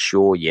I'm not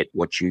sure yet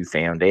what you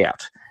found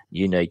out.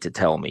 You need to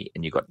tell me,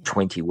 and you've got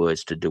 20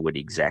 words to do it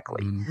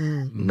exactly.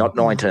 Not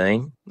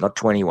 19, not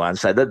 21.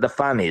 So the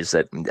fun is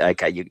that,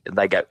 okay,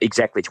 they go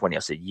exactly 20.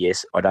 I said,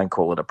 yes, I don't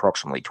call it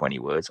approximately 20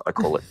 words. I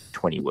call it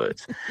 20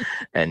 words.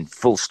 And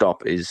full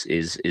stop is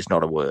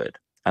not a word,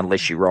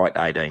 unless you write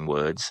 18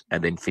 words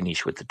and then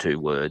finish with the 2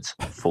 words,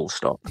 full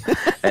stop.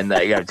 And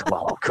they go,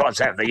 oh, God,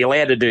 are you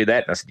allowed to do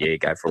that? And I said, yeah,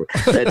 go for it.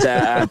 But,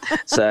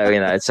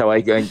 so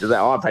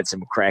I've had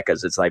some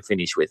crackers that they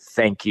finish with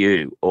thank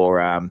you, or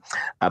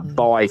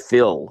bye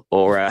Phil,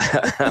 or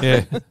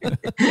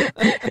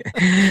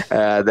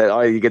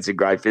you get some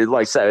great feel.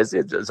 Like, so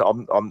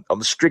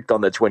I'm strict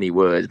on the 20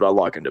 words, but I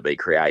like them to be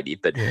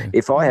creative. But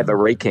if I have a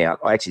recount,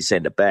 I actually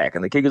send it back,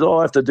 and the kid goes, oh,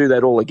 I have to do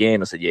that all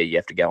again. I said, yeah, you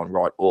have to go and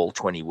write all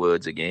 20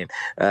 words again.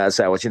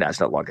 So it's, it's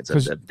not like it's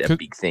a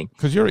big thing.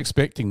 Because you're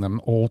expecting them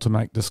all to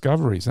make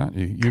discoveries, aren't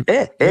you?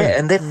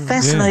 And they're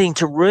fascinating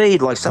to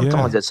read. Like,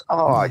 sometimes it's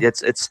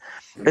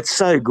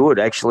so good,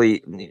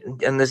 actually,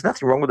 and there's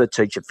nothing wrong with a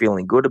teacher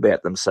feeling good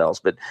about themselves,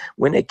 but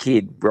when a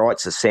kid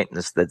writes a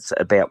sentence that's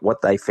about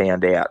what they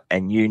found out,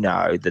 and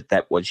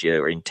that was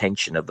your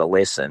intention of the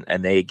lesson,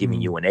 and they're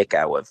giving you an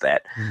echo of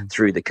that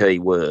through the key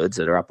words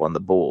that are up on the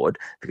board,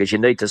 because you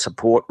need to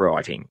support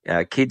writing.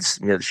 Kids,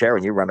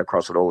 Sharon, you run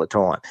across it all the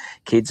time.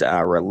 Kids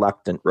are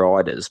reluctant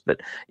writers,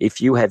 but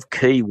if you have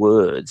key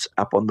words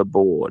up on the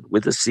board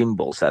with a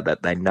symbol so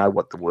that they know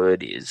what the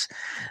word is,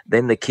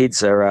 then the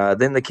kids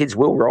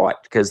will write,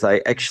 because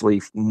they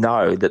actually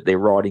know that their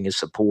writing is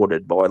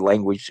supported by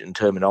language and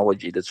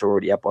terminology that's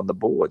already up on the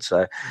board.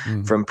 So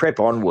from prep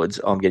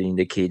onwards, I'm getting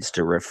the kids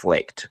to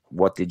reflect.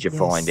 What did you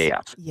find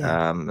out?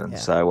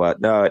 So,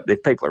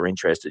 if people are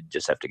interested, you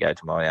just have to go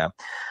to my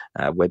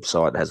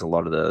website. It has a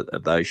lot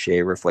of those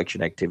share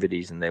reflection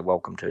activities, and they're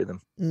welcome to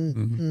them.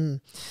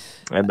 And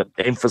the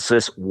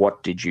emphasis,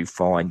 what did you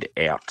find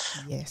out?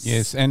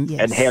 Yes. And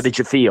how did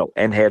you feel?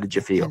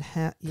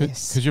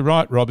 Because you're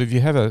right, Rob, if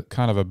you have a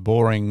kind of a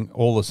boring,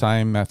 all the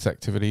same maths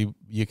activity,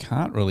 you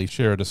can't really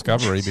share a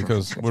discovery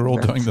because we're all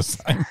doing the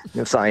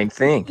same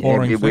thing.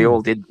 We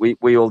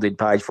all did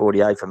page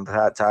 48 from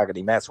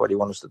targeting maths. What do you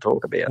want us to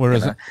talk about?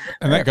 Whereas,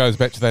 and that goes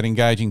back to that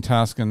engaging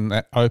task and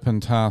that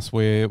open task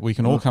where we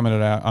can all come in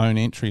at our own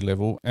entry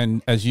level.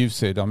 And as you've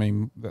said, I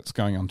mean, that's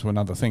going on to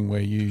another thing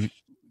where you're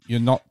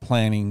not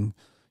planning,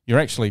 you're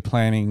actually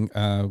planning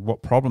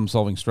what problem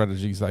solving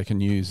strategies they can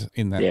use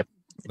in that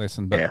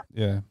lesson. But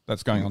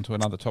that's going on to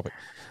another topic.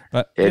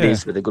 But it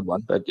is, but a good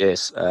one. But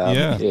yes,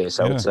 it's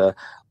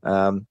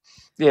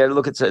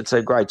look, it's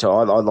a great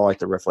time. I like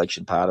the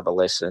reflection part of a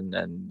lesson,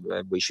 and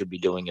we should be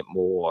doing it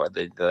more.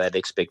 That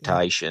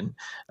expectation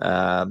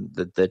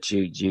that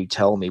you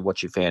tell me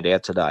what you found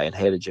out today and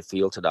how did you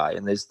feel today.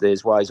 And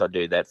there's ways I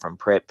do that from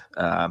prep.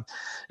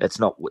 It's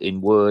not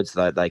in words.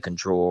 They can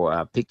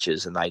draw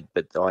pictures,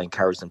 but I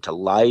encourage them to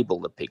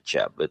label the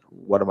picture. But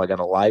what am I going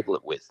to label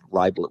it with?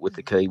 Label it with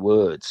the key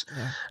words.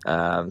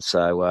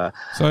 So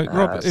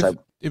Rob,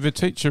 if a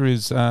teacher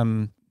is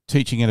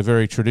teaching in a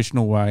very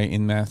traditional way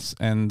in maths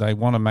and they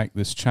want to make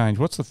this change,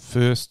 what's the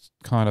first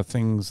kind of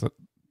things that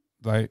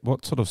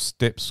what sort of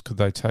steps could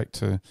they take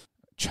to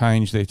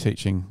change their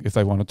teaching if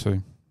they wanted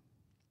to?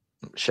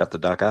 Shut the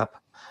duck up.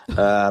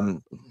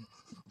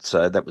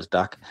 So that was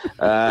duck.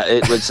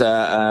 It was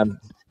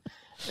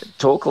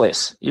talk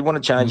less. You want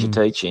to change your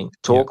teaching,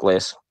 talk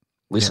less,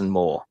 listen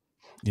more,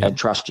 and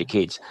trust your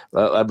kids.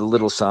 A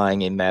little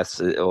saying in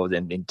maths or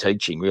in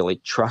teaching, really,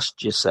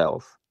 trust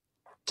yourself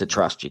to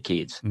trust your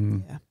kids.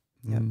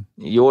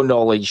 Your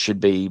knowledge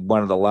should be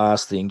one of the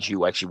last things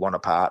you actually want to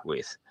part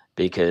with,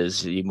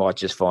 because you might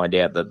just find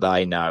out that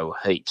they know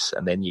heaps,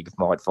 and then you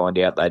might find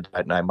out they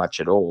don't know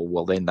much at all.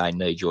 Well, then they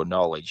need your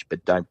knowledge,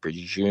 but don't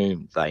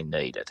presume they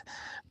need it.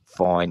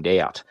 Find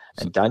out,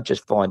 and don't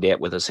just find out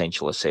with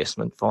essential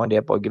assessment. Find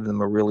out by giving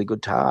them a really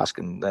good task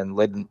and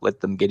let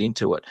them get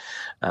into it.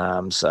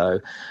 I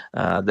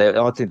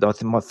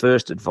think my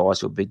first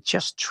advice would be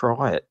just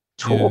try it.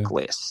 Talk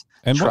less.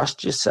 And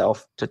trust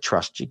yourself to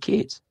trust your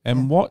kids.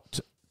 And what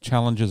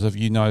challenges have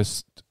you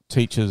noticed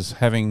teachers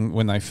having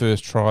when they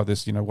first try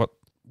this?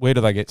 Where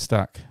do they get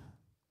stuck?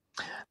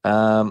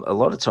 A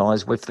lot of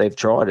times, if they've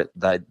tried it,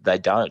 they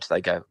don't. They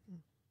go,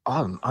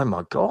 oh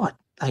my God,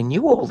 they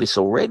knew all this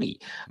already.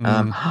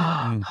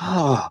 I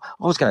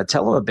was going to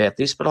tell them about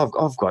this, but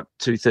I've got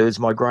 2/3 of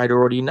my grade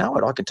already know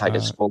it. I can take a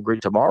small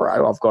group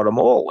tomorrow. I've got them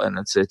all, and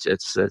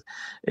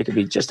it can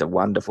be just a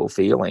wonderful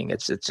feeling.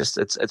 It's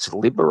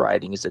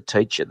liberating as a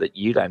teacher that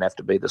you don't have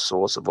to be the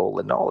source of all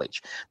the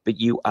knowledge, but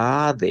you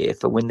are there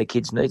for when the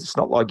kids need. It's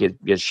not like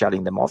you're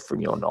shutting them off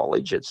from your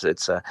knowledge. It's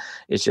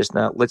just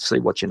no. Let's see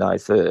what you know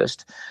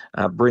first.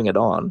 Bring it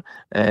on,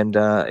 and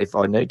if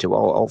I need to,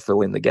 I'll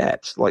fill in the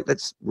gaps. Like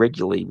that's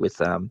regularly with.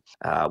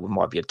 It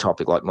might be a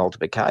topic like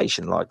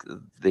multiplication, like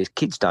the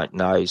kids don't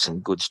know some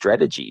good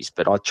strategies,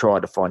 but I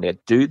try to find out,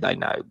 do they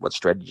know? What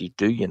strategy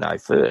do you know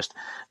first?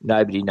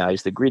 Nobody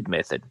knows the grid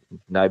method.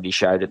 Nobody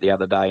showed it the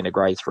other day in a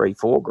grade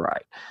 3-4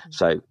 grade.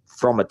 So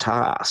from a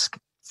task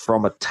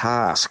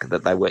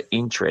that they were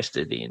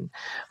interested in,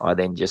 I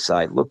then just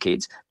say, look,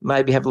 kids,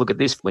 maybe have a look at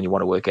this when you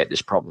want to work out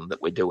this problem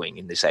that we're doing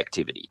in this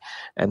activity.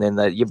 And then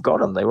you've got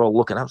them, they're all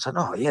looking up saying,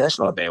 oh, yeah, that's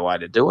not a bad way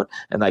to do it.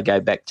 And they go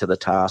back to the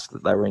task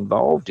that they were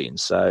involved in.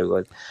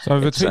 So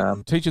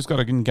the teacher's got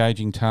an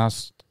engaging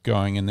task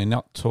going and they're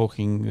not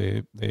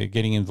talking, they're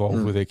getting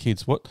involved with their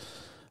kids. Are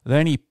there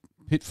any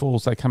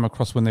pitfalls they come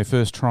across when they're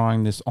first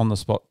trying this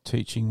on-the-spot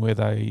teaching where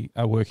they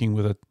are working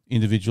with an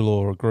individual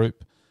or a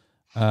group?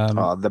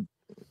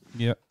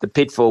 The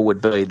pitfall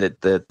would be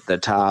that the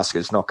task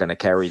is not going to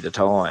carry the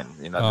time.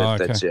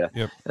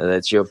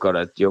 That's you've got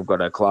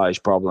a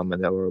closed problem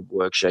and or a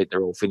worksheet.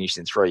 They're all finished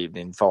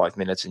in 5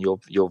 minutes, and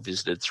you've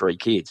visited 3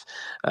 kids.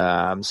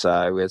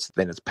 So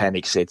it's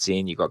panic sets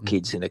in. You've got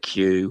kids in a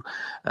queue.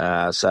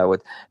 So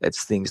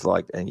it's things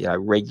like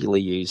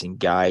regularly use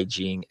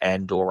engaging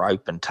and or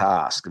open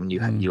tasks. And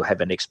you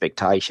have an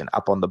expectation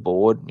up on the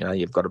board.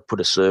 You've got to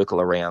put a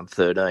circle around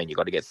 13. You've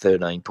got to get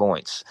 13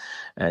 points,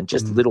 and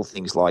just little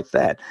things like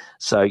that.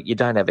 So you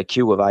don't have a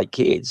queue of 8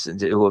 kids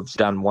who have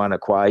done one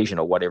equation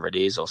or whatever it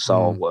is, or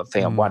solved or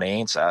found one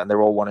answer, and they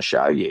all want to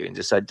show you and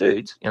just say,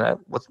 dudes,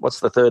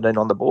 what's the 13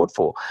 on the board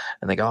for?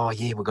 And they go, oh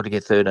yeah, we've got to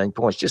get 13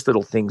 points. Just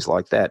little things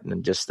like that.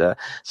 And just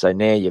so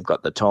now you've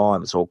got the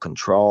time. It's all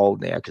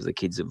controlled now because the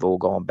kids have all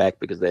gone back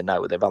because they've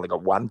only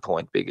got 1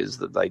 point because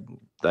they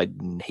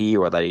didn't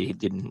hear or they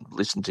didn't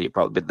listen to you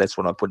probably. But that's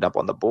when I put it up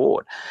on the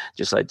board.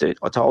 Just say, dude,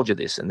 I told you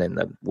this. And then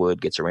the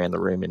word gets around the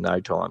room in no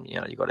time.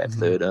 You've got to have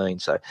 13.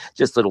 So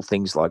just little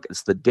things like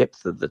it's the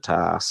depth of the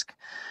task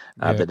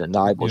that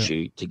enables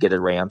you to get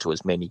around to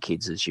as many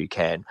kids as you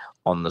can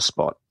on the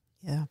spot.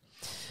 Yeah.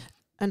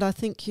 And I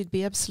think you'd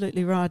be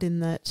absolutely right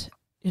in that,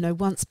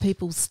 once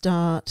people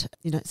start,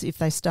 if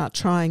they start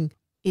trying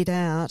it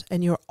out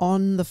and you're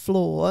on the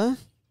floor,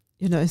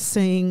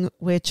 seeing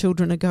where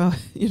children are going,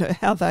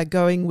 how they're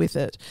going with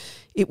it,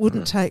 it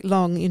wouldn't take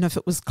long, if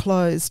it was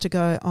closed to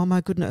go, oh my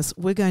goodness,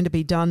 we're going to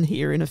be done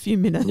here in a few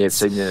minutes. Yeah,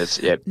 10 minutes,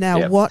 yep.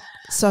 Now,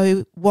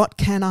 what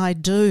can I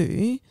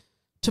do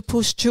to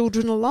push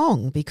children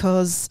along?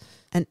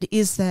 And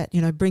is that,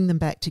 bring them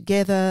back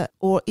together,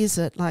 or is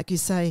it, like you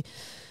say,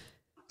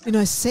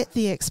 set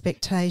the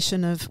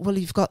expectation of, well,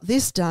 you've got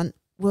this done,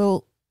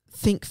 well,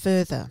 think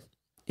further,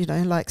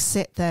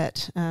 set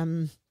that,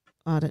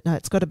 I don't know,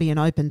 it's got to be an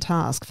open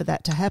task for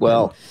that to happen.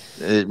 Well,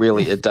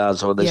 it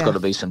does, or there's got to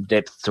be some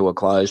depth to a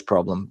closed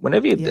problem.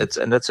 Whenever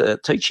it's a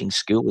teaching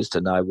skill is to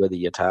know whether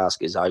your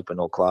task is open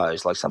or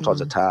closed. Like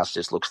sometimes a task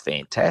just looks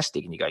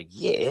fantastic and you go,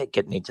 yeah,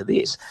 getting into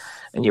this.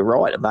 And you're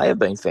right, it may have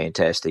been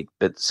fantastic,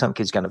 but some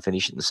kid's going to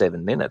finish it in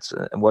 7 minutes.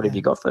 And what have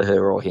you got for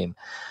her or him?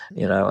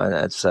 And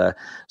it's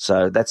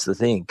so that's the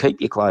thing.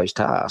 Keep your closed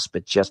task,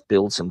 but just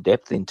build some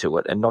depth into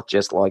it and not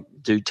just like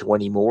do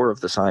 20 more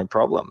of the same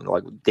problem,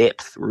 like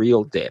depth,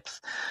 real depth.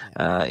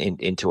 depth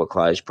into a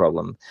closed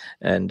problem.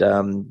 And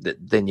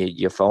then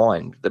you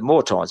find that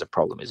more times a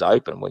problem is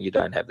open when you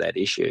don't have that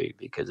issue,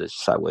 because it's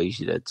so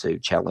easy to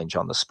challenge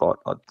on the spot.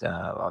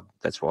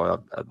 That's why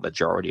a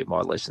majority of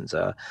my lessons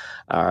are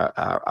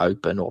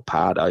open or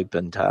part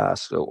open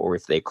tasks, or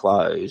if they're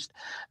closed,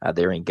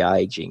 they're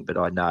engaging. But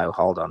I know,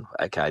 hold on,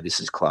 okay, this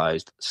is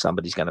closed.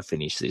 Somebody's going to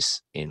finish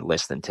this in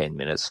less than 10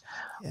 minutes.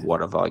 Yeah.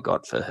 What have I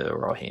got for her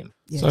or him?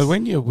 Yes. So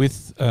when you're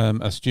with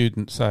a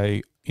student,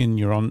 say, in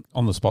your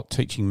on-the-spot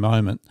teaching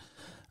moment,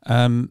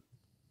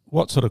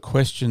 what sort of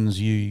questions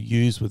you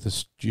use with the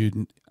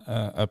student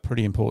are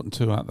pretty important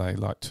too, aren't they?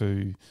 Like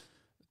to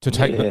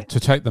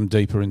take them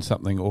deeper in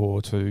something,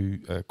 or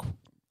to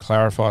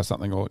clarify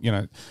something, or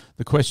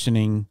the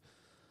questioning.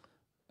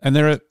 And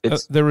there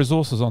are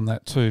resources on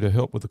that too to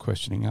help with the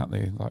questioning, aren't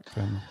there? Like.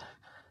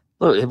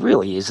 Look, it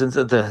really isn't.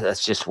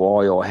 That's just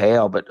why or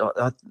how. But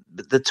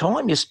the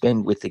time you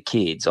spend with the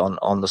kids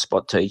on the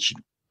spot teaching,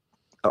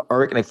 I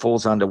reckon it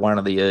falls under one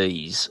of the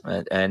E's.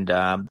 And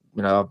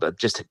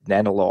just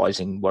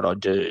analysing what I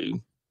do,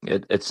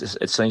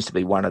 it seems to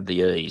be one of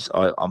the E's.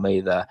 I'm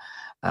either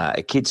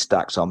a kid's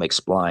stuck, so I'm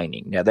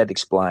explaining. Now, that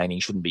explaining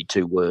shouldn't be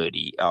too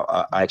wordy.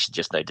 I actually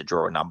just need to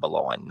draw a number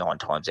line 9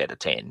 times out of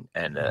 10,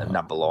 and a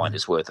number line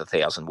is worth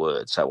 1,000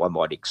 words. So I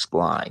might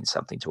explain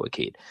something to a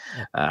kid.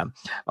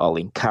 I'll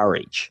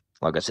encourage.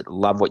 Like I said,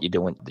 love what you're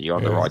doing. You're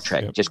on the right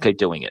track. Yep. Just keep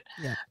doing it.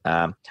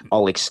 Yeah.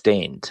 I'll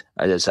extend.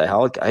 I say,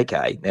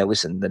 okay, now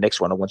listen, the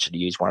next one I want you to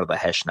use one of the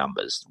hash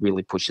numbers.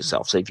 Really push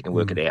yourself. See if you can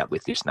work it out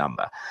with this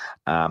number.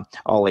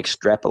 I'll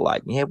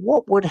extrapolate. Yeah,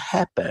 what would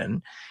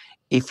happen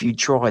if you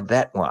tried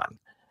that one?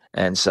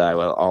 And so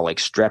I'll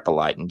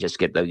extrapolate and just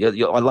get I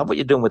love what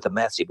you're doing with the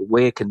maths here, but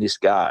where can this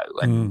go?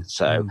 And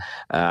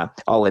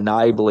I'll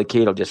enable a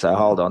kid. I'll just say,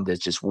 hold on, there's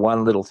just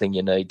one little thing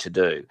you need to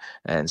do.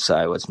 And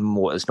so it's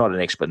not an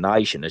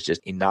explanation. It's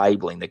just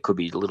enabling. There could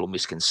be a little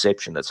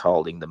misconception that's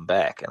holding them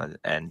back.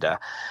 And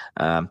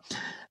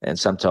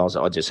sometimes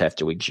I just have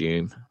to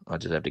exhume. I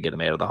just have to get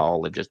them out of the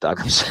hole they've just dug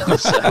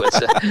themselves.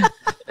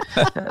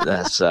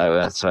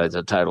 So it's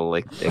a total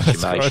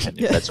exhumation,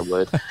 if that's a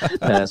word.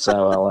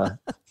 So I'll...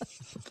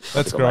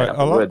 That's great.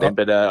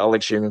 I'll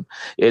exhume them.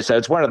 Yeah, so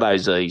it's one of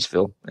those E's,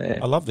 Phil. Yeah.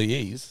 I love the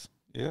E's.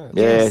 Yeah.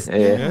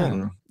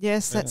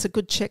 Yes, that's a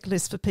good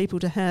checklist for people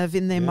to have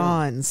in their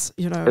minds.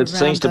 It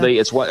seems to be.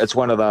 It's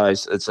one of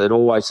those. It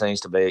always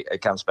seems to be.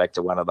 It comes back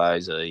to one of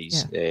those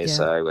E's. Yeah.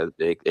 So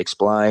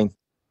explain,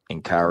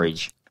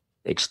 encourage,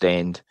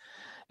 extend,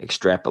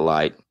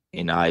 extrapolate,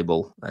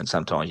 enable, and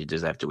sometimes you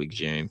just have to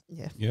exhume.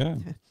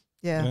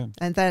 Yeah,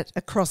 and that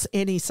across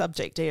any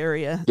subject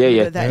area.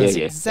 That is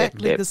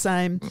exactly the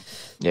same.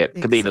 Yeah,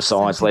 it could be in a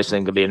science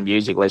lesson, it could be in a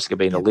music lesson, it could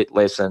be in a lit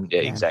lesson. Yeah,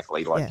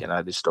 exactly. Like,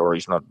 this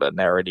story's not a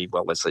narrative.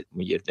 Well,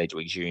 you need to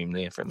exhume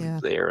there from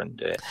there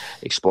and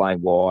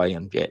explain why.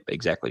 And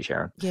exactly,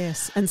 Sharon.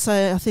 Yes, and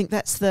so I think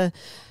that's a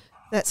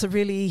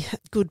really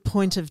good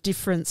point of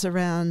difference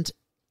around,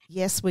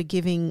 yes, we're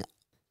giving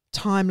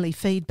timely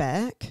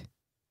feedback.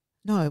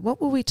 No,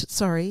 what were we,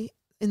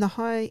 in the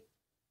high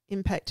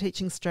impact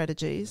teaching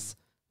strategies,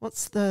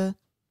 what's the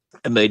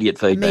immediate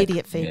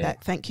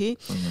feedback? Thank you.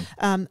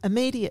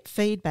 Immediate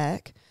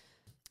feedback,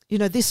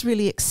 this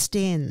really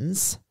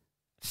extends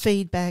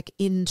feedback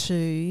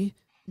into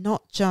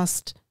not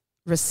just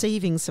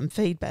receiving some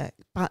feedback,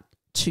 but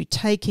to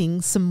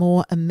taking some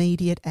more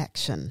immediate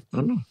action.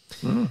 That's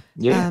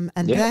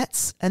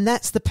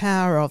the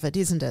power of it,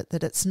 isn't it?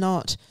 That it's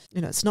not,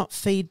 it's not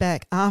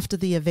feedback after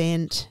the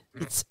event.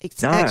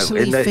 It's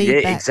actually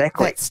feedback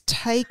that's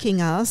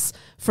taking us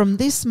from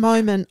this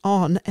moment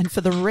on, and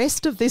for the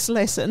rest of this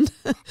lesson,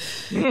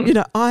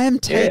 I am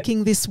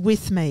taking this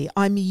with me.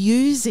 I'm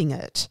using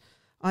it.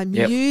 I'm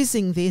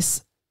using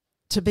this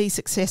to be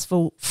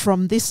successful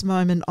from this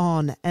moment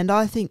on. And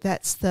I think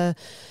that's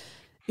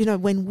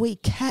when we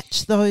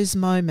catch those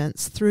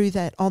moments through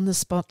that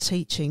on-the-spot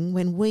teaching,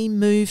 when we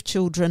move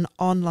children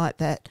on like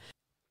that,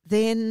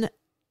 then,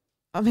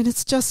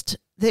 it's just,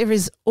 there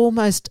is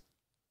almost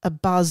a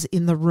buzz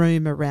in the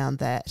room around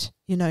that,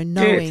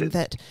 knowing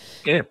that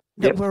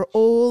we're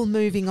all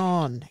moving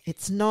on.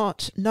 It's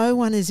not, no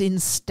one is in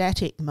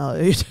static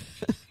mode.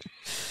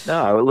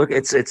 No, look,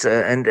 and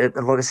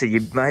like I said,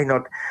 you may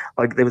not,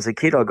 like there was a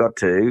kid I got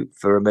to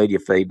for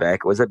immediate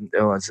feedback. I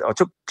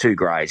took 2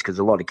 grades because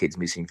a lot of kids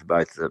missing for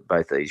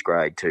both these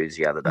grade 2s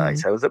the other day.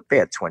 So it was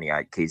about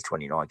 28 kids,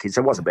 29 kids.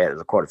 So it wasn't bad. There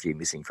was quite a few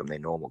missing from their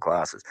normal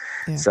classes.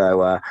 Yeah.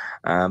 So,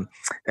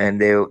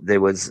 and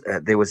there was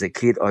a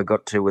kid I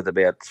got to with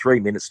about 3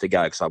 minutes to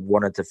go because I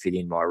wanted to fit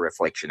in my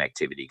reflection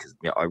activity because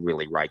I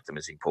really rate them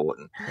as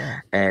important.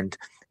 Yeah. And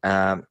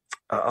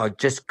I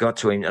just got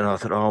to him and I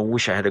thought, I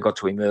wish I had got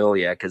to him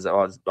earlier because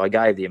I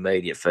gave the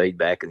immediate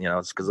feedback and,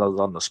 it's because I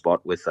was on the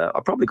spot with, I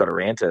probably got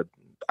around to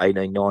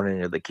 18,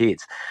 19 of the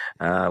kids,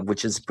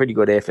 which is a pretty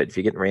good effort. If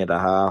you get around a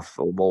half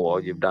or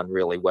more, you've done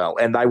really well.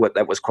 And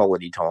that was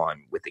quality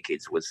time with the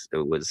kids.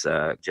 It was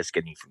just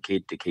getting from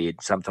kid to kid.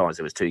 Sometimes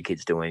there was two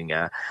kids doing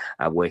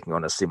working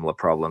on a similar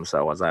problem, so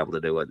I was able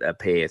to do a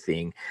pair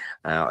thing.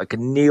 I could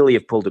nearly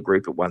have pulled a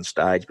group at one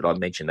stage, but I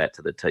mentioned that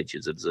to the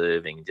teachers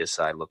observing and just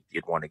say, look,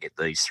 you'd want to get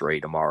these three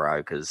tomorrow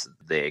because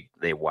they're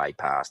way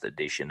past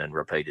addition and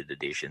repeated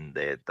addition.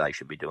 They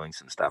should be doing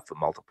some stuff for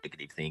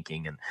multiplicative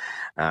thinking.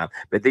 And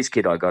but this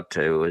kid I got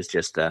to was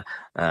just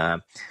I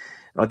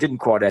didn't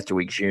quite have to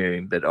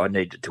exhume, but I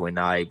needed to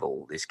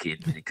enable this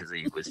kid because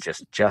he was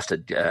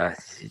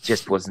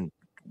just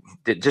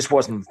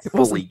wasn't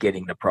fully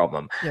getting the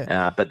problem,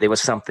 but there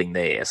was something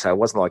there. So it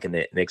wasn't like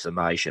an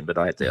examination, but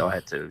I had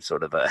to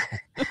sort of I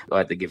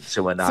had to give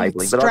some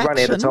enabling, but I'd run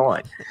out of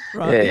time.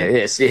 Right,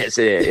 yeah. So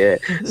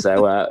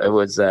it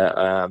was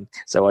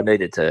so I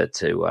needed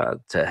to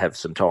have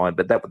some time,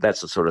 but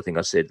that's the sort of thing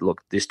I said.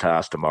 Look, this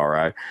task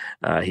tomorrow,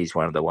 he's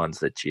one of the ones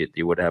that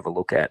you would have a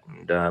look at,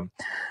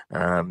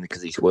 and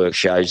because his work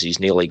shows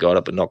he's nearly got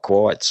it, but not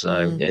quite.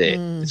 So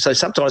so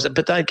sometimes,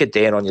 but don't get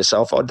down on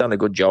yourself. I'd done a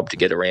good job to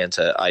get around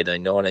to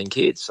 18, 19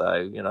 kids.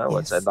 So,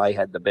 they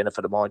had the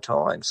benefit of my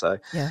time. So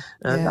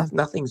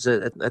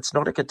it's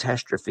not a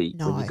catastrophe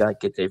when you don't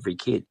get to every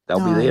kid.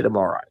 They'll be there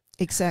tomorrow.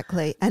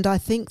 Exactly. And I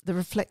think the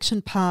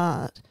reflection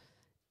part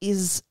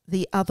is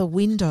the other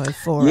window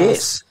for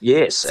us.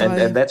 Yes, so,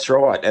 and that's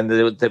right. And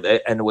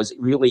it was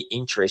really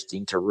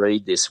interesting to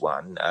read this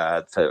one.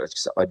 I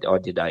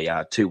did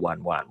a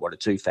 2-1-1. What are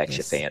two facts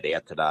you found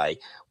out today?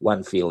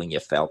 One feeling you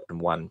felt,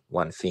 and one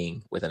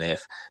thing with an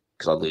F,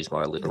 because I lose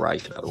my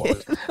alliteration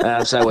otherwise.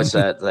 So it's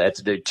they had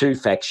to do two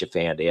facts you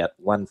found out,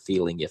 one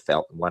feeling you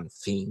felt, and one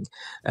thing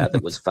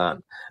that was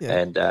fun.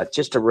 And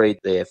just to read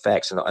their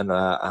facts, and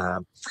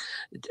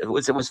it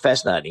was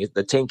fascinating.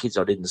 The 10 kids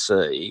I didn't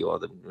see, or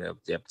the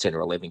 10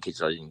 or 11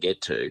 kids I didn't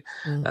get to,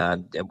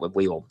 and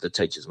we all, the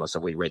teachers,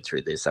 myself, we read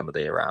through some of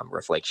their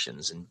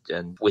reflections,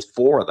 and with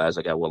 4 of those,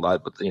 I go, well,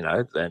 they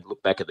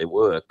look back at their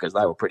work because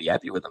they were pretty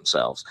happy with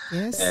themselves,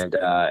 and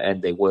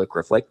their work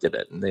reflected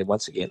it. And then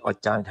once again, I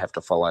don't have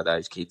to follow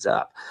those kids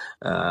up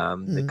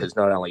because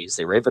not only is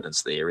there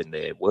evidence there in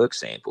their work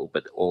sample,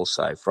 but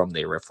also from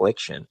their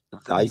reflection,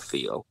 they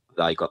feel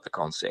they got the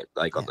concept,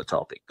 they got the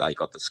topic, they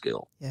got the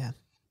skill.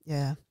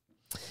 Yeah.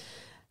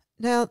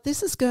 Now,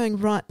 this is going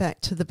right back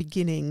to the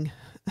beginning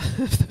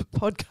of the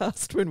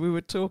podcast when we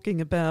were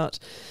talking about,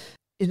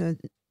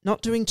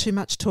 not doing too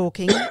much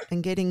talking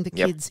and getting the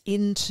kids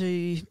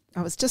into.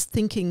 I was just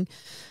thinking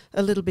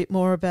a little bit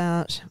more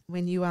about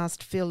when you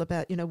asked Phil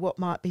about, what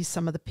might be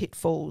some of the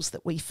pitfalls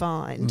that we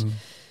find,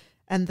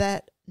 and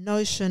that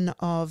notion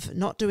of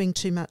not doing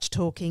too much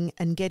talking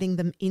and getting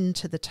them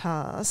into the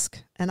task.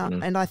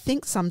 And I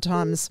think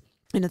sometimes,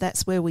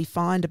 that's where we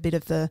find a bit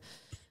of the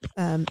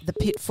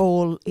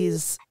pitfall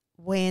is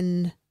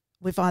when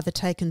we've either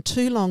taken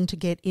too long to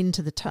get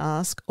into the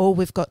task, or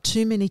we've got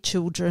too many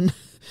children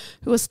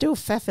who are still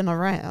faffing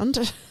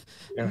around,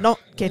 not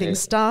getting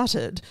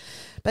started.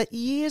 But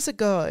years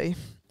ago,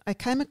 I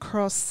came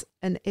across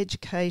an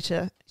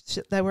educator.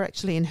 They were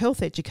actually in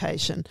health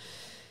education.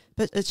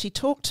 But she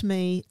talked to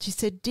me, she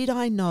said, did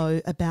I know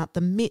about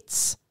the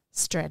MITS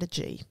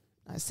strategy?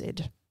 I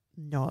said,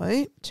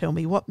 no. Tell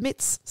me what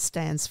MITS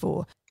stands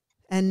for.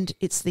 And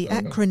it's the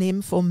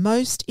acronym for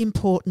Most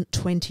Important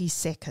 20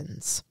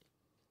 Seconds.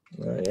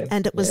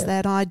 And it was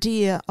that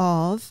idea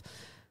of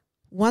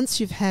once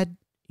you've had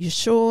your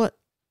short,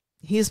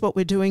 here's what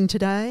we're doing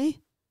today,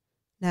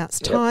 now it's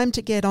time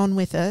to get on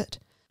with it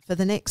for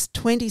the next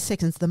 20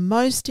 seconds. The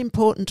most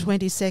important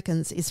 20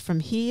 seconds is from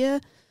here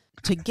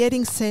to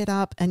getting set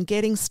up and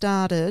getting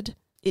started.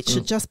 It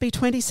should just be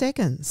 20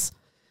 seconds.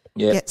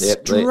 Get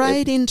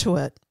straight into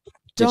it.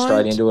 Get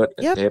straight into it.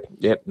 Yep.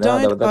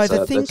 Don't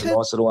overthink that's a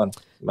nice little one.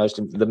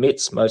 The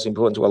MITS, most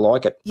important to, I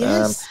like it.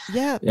 Yes,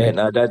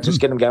 don't just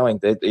get them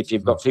going. If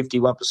you've got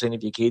 51%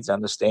 of your kids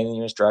understanding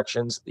your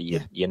instructions,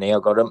 you now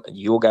got them.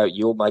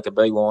 You'll make a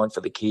beeline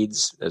for the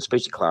kids,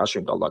 especially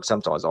classroom. Like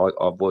sometimes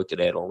I've worked it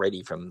out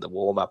already from the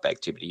warm-up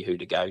activity who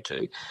to go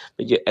to.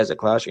 But as a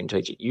classroom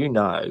teacher,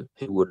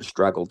 who would have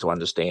struggled to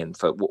understand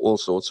for all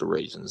sorts of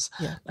reasons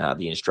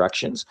the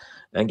instructions,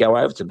 and go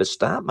over to, but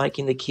start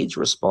making the kids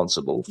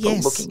responsible for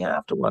looking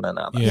after one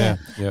another.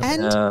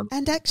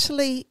 And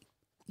actually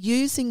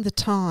using the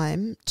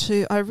time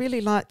to, I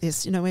really like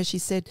this, where she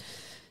said,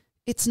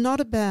 it's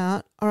not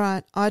about, all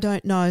right, I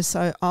don't know,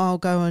 so I'll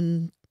go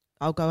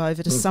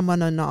over to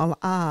someone and I'll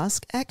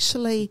ask.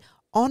 Actually,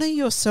 honour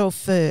yourself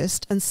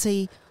first and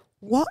see,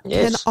 what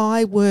can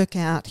I work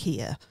out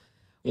here?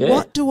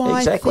 What do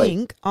I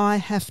think I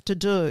have to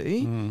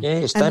do?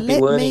 Yes, don't be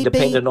learning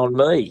dependent on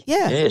me.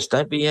 Yes,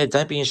 don't be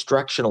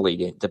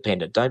instructionally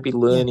dependent. Don't be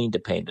learning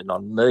dependent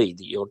on me,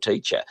 your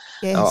teacher.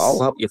 Yes. I'll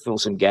help you fill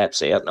some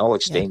gaps out, and I'll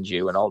extend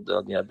you, and I'll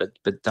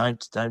but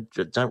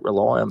don't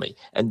rely on me,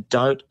 and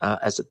don't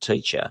as a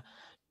teacher,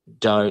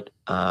 don't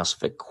ask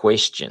for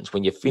questions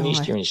when you've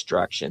finished your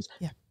instructions.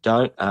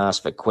 Don't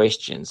ask for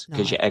questions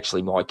because you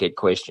actually might get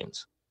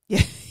questions.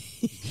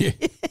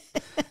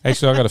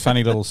 Actually, I got a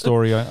funny little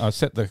story. I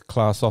set the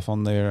class off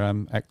on their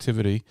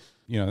activity,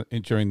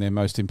 during their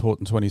most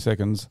important 20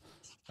 seconds.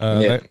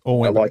 I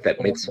like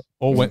that mix.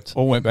 All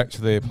went back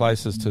to their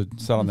places to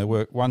start on their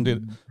work.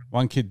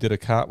 One kid did a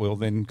cartwheel,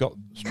 then got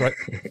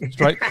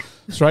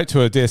straight to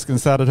her desk and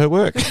started her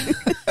work.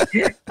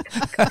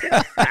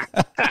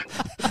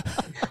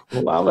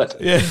 Love it.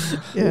 Yeah.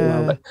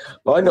 Love it.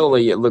 Well, I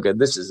normally look at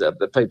this is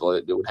the people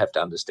that would have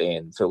to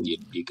understand. Phil,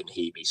 you can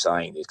hear me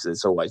saying this because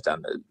it's always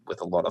done with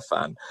a lot of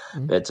fun.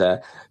 But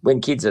when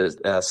kids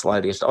are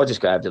slow to get started, I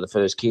just go over to the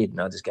first kid and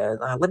I just go,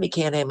 let me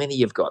count how many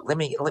you've got. Let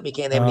me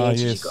count how many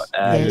answers you've got.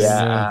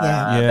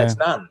 That's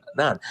none.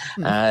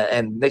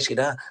 And next kid,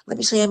 let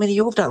me see how many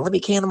you've done. Let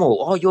me count them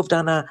all. Oh, you've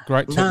done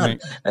great none.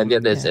 technique. And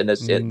that's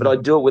it. But I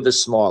do it with a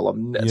smile.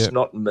 It's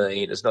not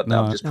mean. It's not.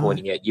 No, I'm just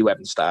pointing out you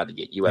haven't started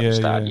yet. You haven't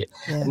started yet.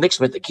 Yeah. Next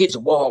minute, the kids,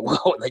 whoa,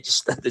 and they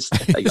just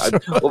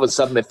all of a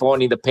sudden they're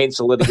finding the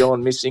pencil that had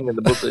gone missing in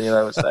the book, So So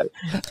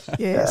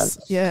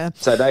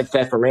don't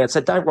faff around.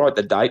 So don't write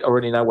the date. I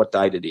already know what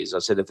date it is. I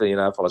said if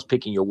I was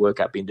picking your work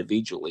up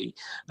individually,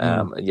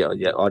 I'd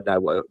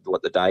know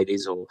what the date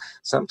is. Or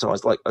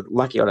sometimes,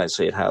 lucky I don't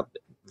see it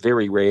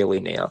very rarely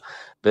now.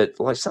 But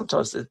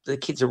sometimes the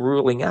kids are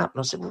ruling up,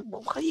 and I said, well,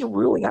 "What are you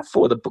ruling up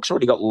for? The book's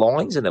already got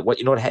lines in it. What,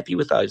 you're not happy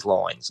with those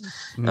lines?"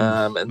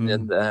 Then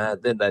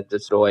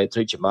that's the way a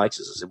teacher makes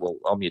us. I said, "Well,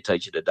 I'm your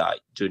teacher today.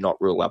 Do not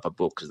rule up a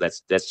book because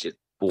that's just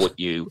bought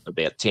you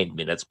about 10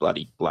 minutes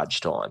bloody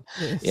bludge time.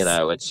 Yes.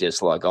 It's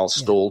just like I'll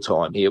stall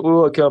time here.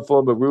 Oh, I can't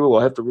find my rule.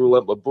 I have to rule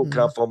up my book.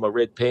 Can't find my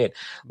red pen.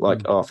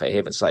 Oh, for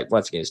heaven's sake!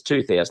 Once again, it's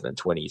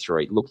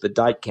 2023. Look, the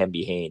date can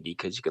be handy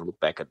because you can look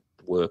back at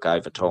work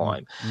over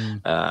time.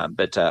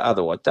 But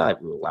otherwise,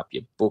 don't rule up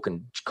your book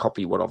and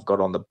copy what I've got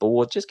on the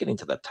board. Just get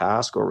into the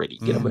task already.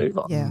 Get a move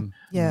on.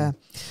 Yeah.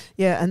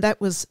 And that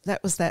was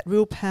that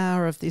real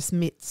power of this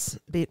MITS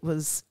bit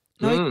was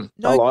I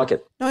like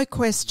it. No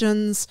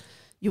questions.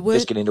 You weren't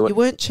just get into it. You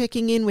weren't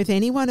checking in with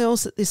anyone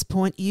else at this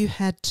point. You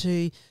had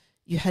to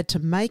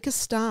make a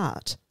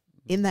start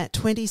in that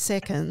 20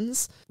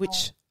 seconds,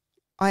 which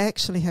I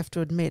actually have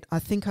to admit, I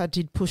think I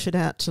did push it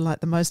out to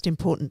the most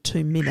important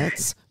 2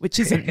 minutes, which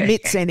isn't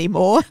MITS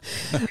anymore.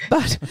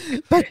 But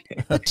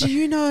do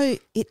you know,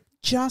 it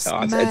just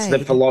it's the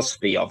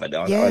philosophy of it.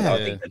 I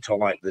think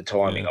the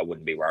timing I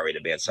wouldn't be worried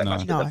about so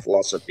much, but the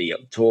philosophy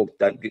of talk,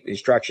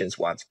 instructions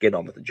once, get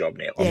on with the job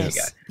now. Off you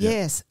go.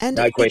 Yes. And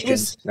no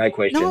questions. No.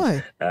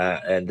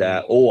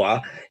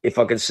 Or if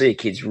I can see a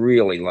kid's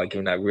really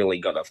really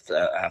got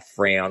a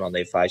frown on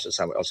their face or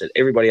something, I said,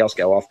 everybody else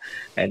go off,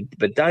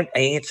 but don't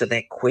answer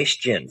that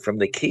question from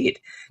the kid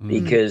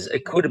because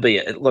it could be,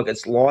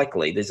 it's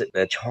likely, there's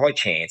a high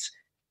chance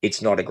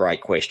it's not a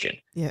great question.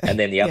 Yeah. And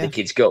then the other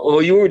kids go, oh,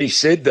 you already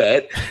said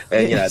that.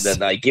 And, then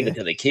they give it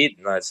to the kid.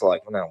 And it's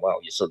like, no, well,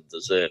 you sort of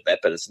deserve that.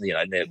 But it's,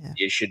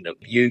 you shouldn't have,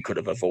 you could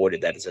have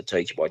avoided that as a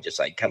teacher by just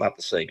saying, come up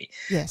and see me.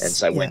 Yes. And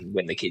so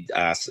when the kid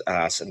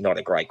asks not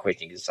a great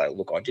question, you can say,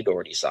 look, I did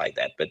already say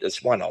that, but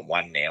it's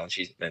one-on-one now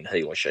and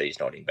he or she's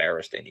not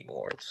embarrassed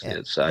anymore.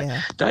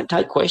 Don't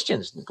take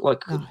questions.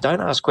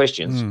 Don't ask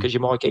questions because you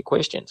might get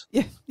questions.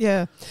 Yeah.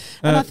 Yeah.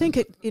 And I think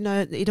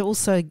it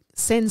also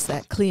sends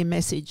that clear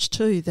message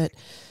too that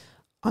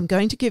I'm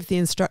going to give the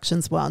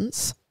instructions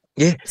once.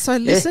 Yeah. So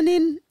listen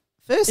in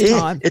first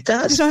time. It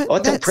does. I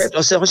done prep.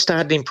 I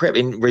started in prep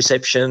in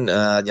reception,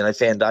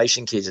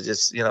 foundation kids.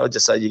 I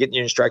just say you get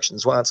your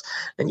instructions once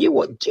and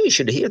you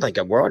should hear. They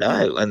go,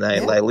 righto. And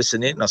they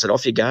listen in. And I said,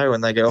 off you go.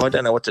 And they go, I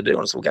don't know what to do.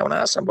 And I said, well, go and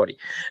ask somebody.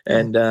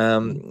 And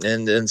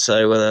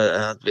so,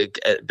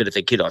 but if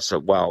a kid, I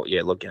said, well,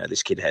 look,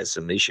 this kid has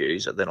some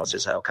issues. And then I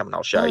said, I'll come and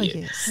I'll show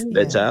you. Yes.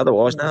 But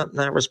otherwise,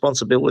 no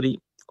responsibility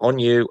on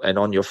you and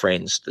on your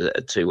friends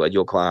to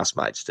your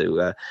classmates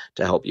to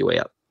help you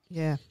out.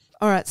 Yeah.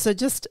 All right. So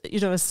just,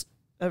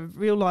 a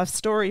real life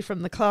story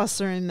from the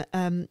classroom,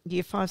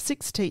 year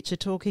 5-6 teacher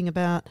talking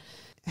about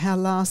how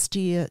last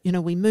year,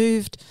 we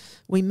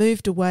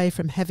moved away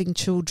from having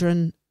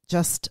children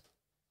just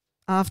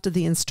after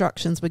the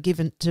instructions were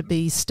given to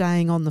be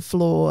staying on the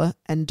floor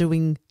and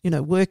doing,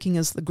 working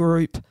as the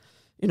group,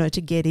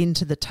 to get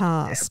into the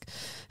task.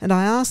 And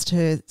I asked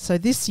her, so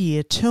this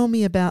year, tell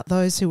me about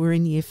those who were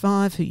in year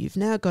 5, who you've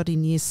now got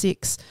in year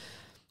 6.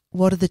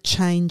 What are the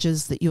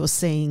changes that you're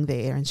seeing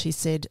there? And she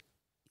said,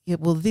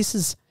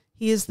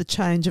 here's the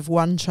change of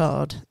one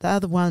child. The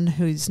other one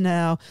who's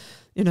now,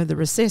 the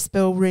recess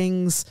bell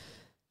rings.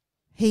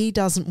 He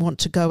doesn't want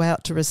to go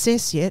out to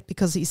recess yet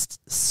because he's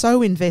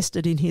so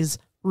invested in his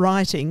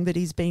writing that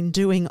he's been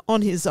doing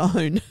on his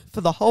own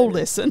for the whole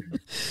lesson.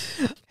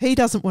 He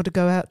doesn't want to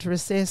go out to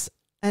recess.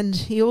 And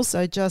he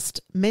also just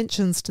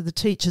mentions to the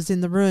teachers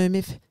in the room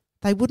if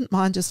they wouldn't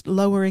mind just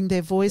lowering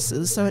their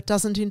voices so it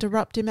doesn't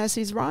interrupt him as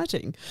he's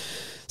writing.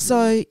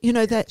 So,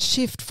 that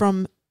shift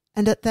from,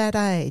 and at that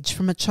age,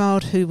 from a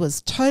child who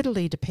was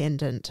totally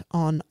dependent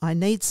on I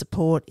need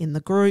support in the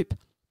group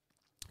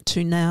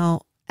to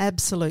now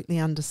absolutely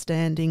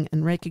understanding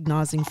and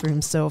recognising for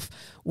himself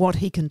what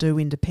he can do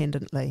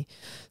independently.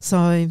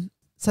 So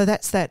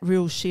that's that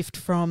real shift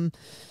from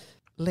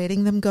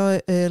letting them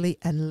go early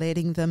and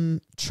letting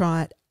them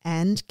try it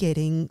and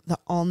getting the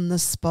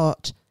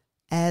on-the-spot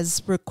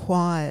as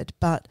required.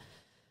 But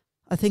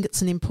I think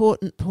it's an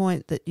important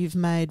point that you've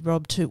made,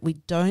 Rob, too. We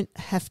don't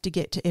have to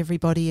get to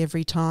everybody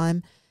every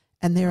time.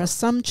 And there are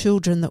some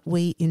children that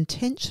we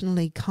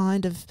intentionally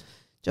kind of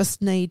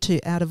just need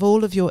to, out of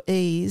all of your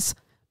ease,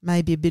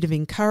 maybe a bit of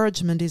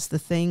encouragement is the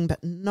thing,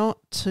 but not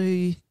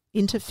to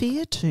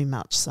interfere too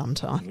much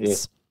sometimes. Yeah.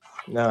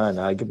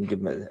 No, give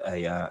them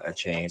a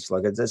chance.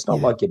 Like it's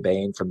not like you're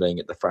banned from being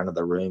at the front of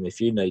the room. If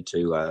you need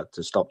to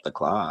stop the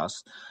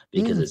class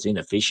because it's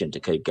inefficient to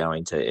keep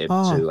going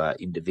to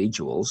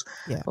individuals,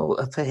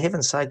 well, for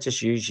heaven's sake,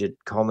 just use your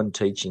common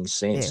teaching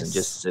sense and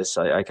just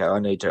say, okay, I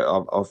need to.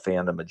 I've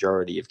found a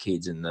majority of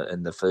kids in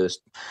the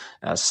first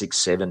 6,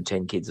 7,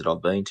 10 kids that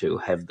I've been to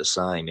have the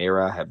same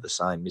error, have the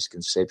same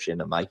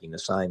misconception, and making the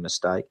same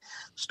mistake.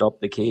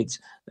 Stop the kids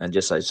and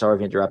just say, sorry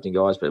for interrupting,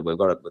 guys, but it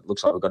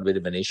looks like we've got a bit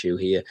of an issue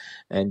here.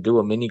 And do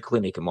a mini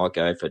clinic. It might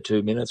go for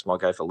 2 minutes, might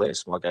go for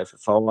less, might go for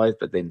 5,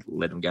 but then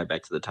let them go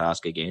back to the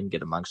task again,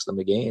 get amongst them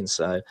again.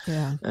 So,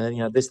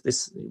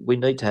 this we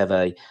need to have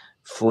a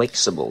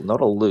flexible, not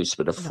a loose,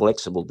 but a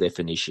flexible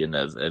definition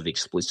of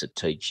explicit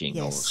teaching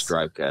or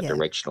stroke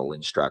directional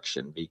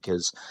instruction,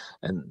 because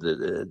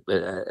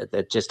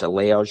that just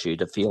allows you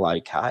to feel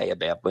okay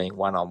about being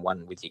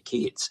one-on-one with your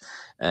kids.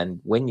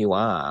 And when you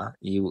are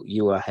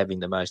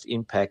having the most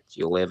impact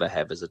you'll ever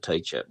have as a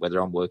teacher, whether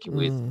I'm working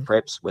with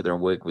preps, whether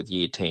I'm working with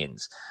year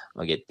 10s.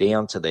 I get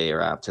down to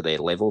their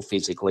level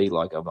physically,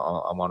 like I'm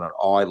on an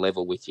eye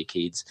level with your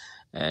kids.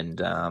 And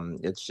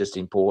it's just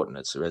important.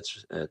 It's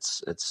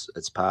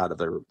part of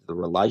the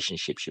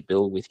relationships you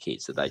build with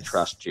kids, that they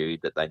trust you,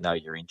 that they know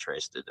you're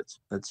interested. It's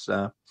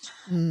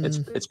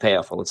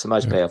powerful. It's the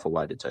most powerful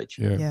way to teach.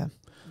 Yeah.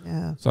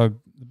 So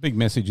the big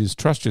message is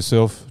trust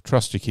yourself,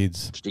 trust your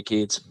kids. Trust your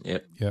kids.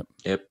 Yep.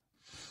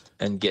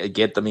 And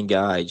get them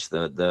engaged.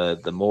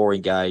 The more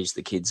engaged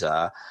the kids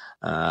are,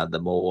 the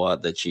more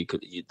that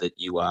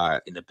you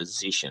are in a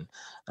position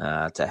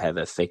to have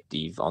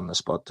effective on the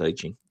spot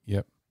teaching.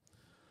 Yep.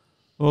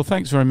 Well,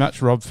 thanks very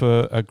much, Rob,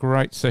 for a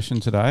great session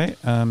today.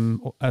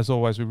 As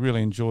always, we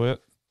really enjoy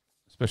it,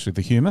 especially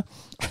the humour.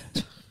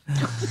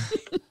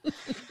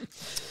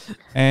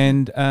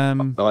 And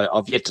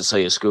I've yet to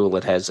see a school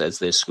that has as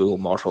their school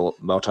motto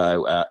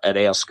at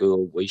our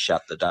school, we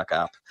shut the duck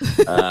up.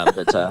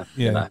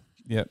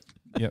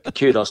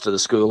 Kudos to the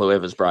school,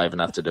 whoever's brave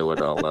enough to do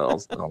it. I'll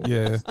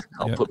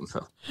put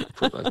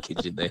my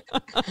kids in there.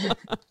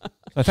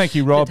 So thank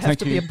you, Rob. It'd have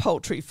to be a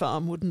poultry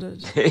farm,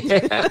 wouldn't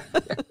it?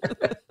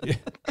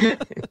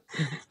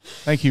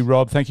 Thank you,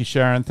 Rob. Thank you,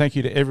 Sharon. Thank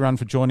you to everyone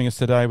for joining us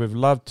today. We've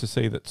loved to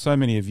see that so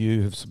many of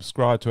you have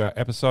subscribed to our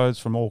episodes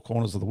from all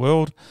corners of the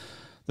world.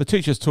 The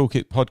Teacher's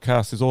Toolkit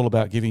podcast is all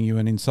about giving you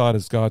an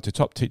insider's guide to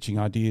top teaching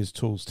ideas,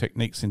 tools,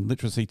 techniques in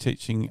literacy,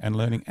 teaching and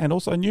learning, and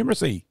also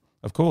numeracy,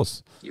 of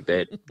course. You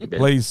bet.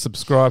 Please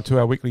subscribe to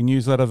our weekly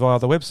newsletter via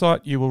the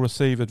website. You will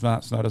receive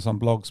advance notice on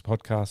blogs,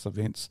 podcasts,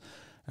 events,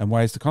 and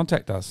ways to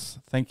contact us.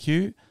 Thank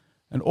you,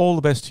 and all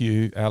the best to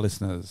you, our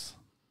listeners.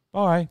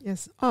 Bye.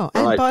 Yes. Oh,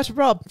 and bye to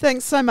Rob.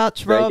 Thanks so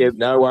much, Rob. Thank you.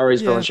 No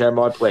worries, Valentina.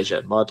 My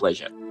pleasure.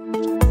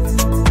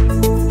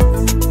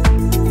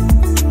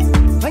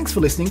 Thanks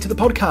for listening to the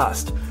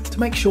podcast. To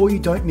make sure you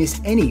don't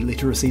miss any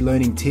literacy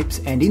learning tips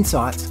and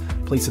insights,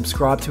 please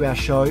subscribe to our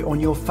show on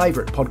your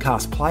favourite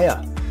podcast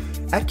player.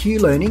 At Q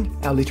Learning,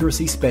 our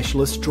literacy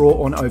specialists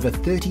draw on over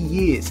 30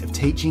 years of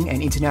teaching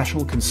and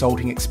international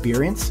consulting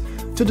experience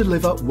to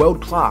deliver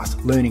world-class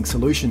learning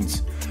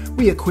solutions.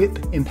 We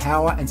equip,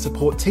 empower and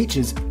support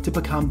teachers to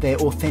become their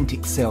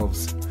authentic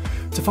selves.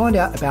 To find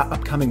out about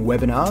upcoming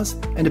webinars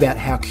and about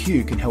how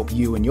Q can help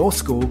you and your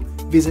school,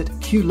 visit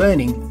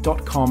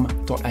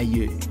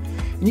qlearning.com.au.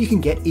 And you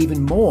can get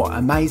even more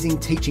amazing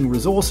teaching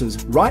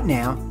resources right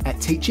now at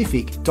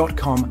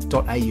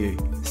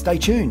teachific.com.au. Stay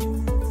tuned.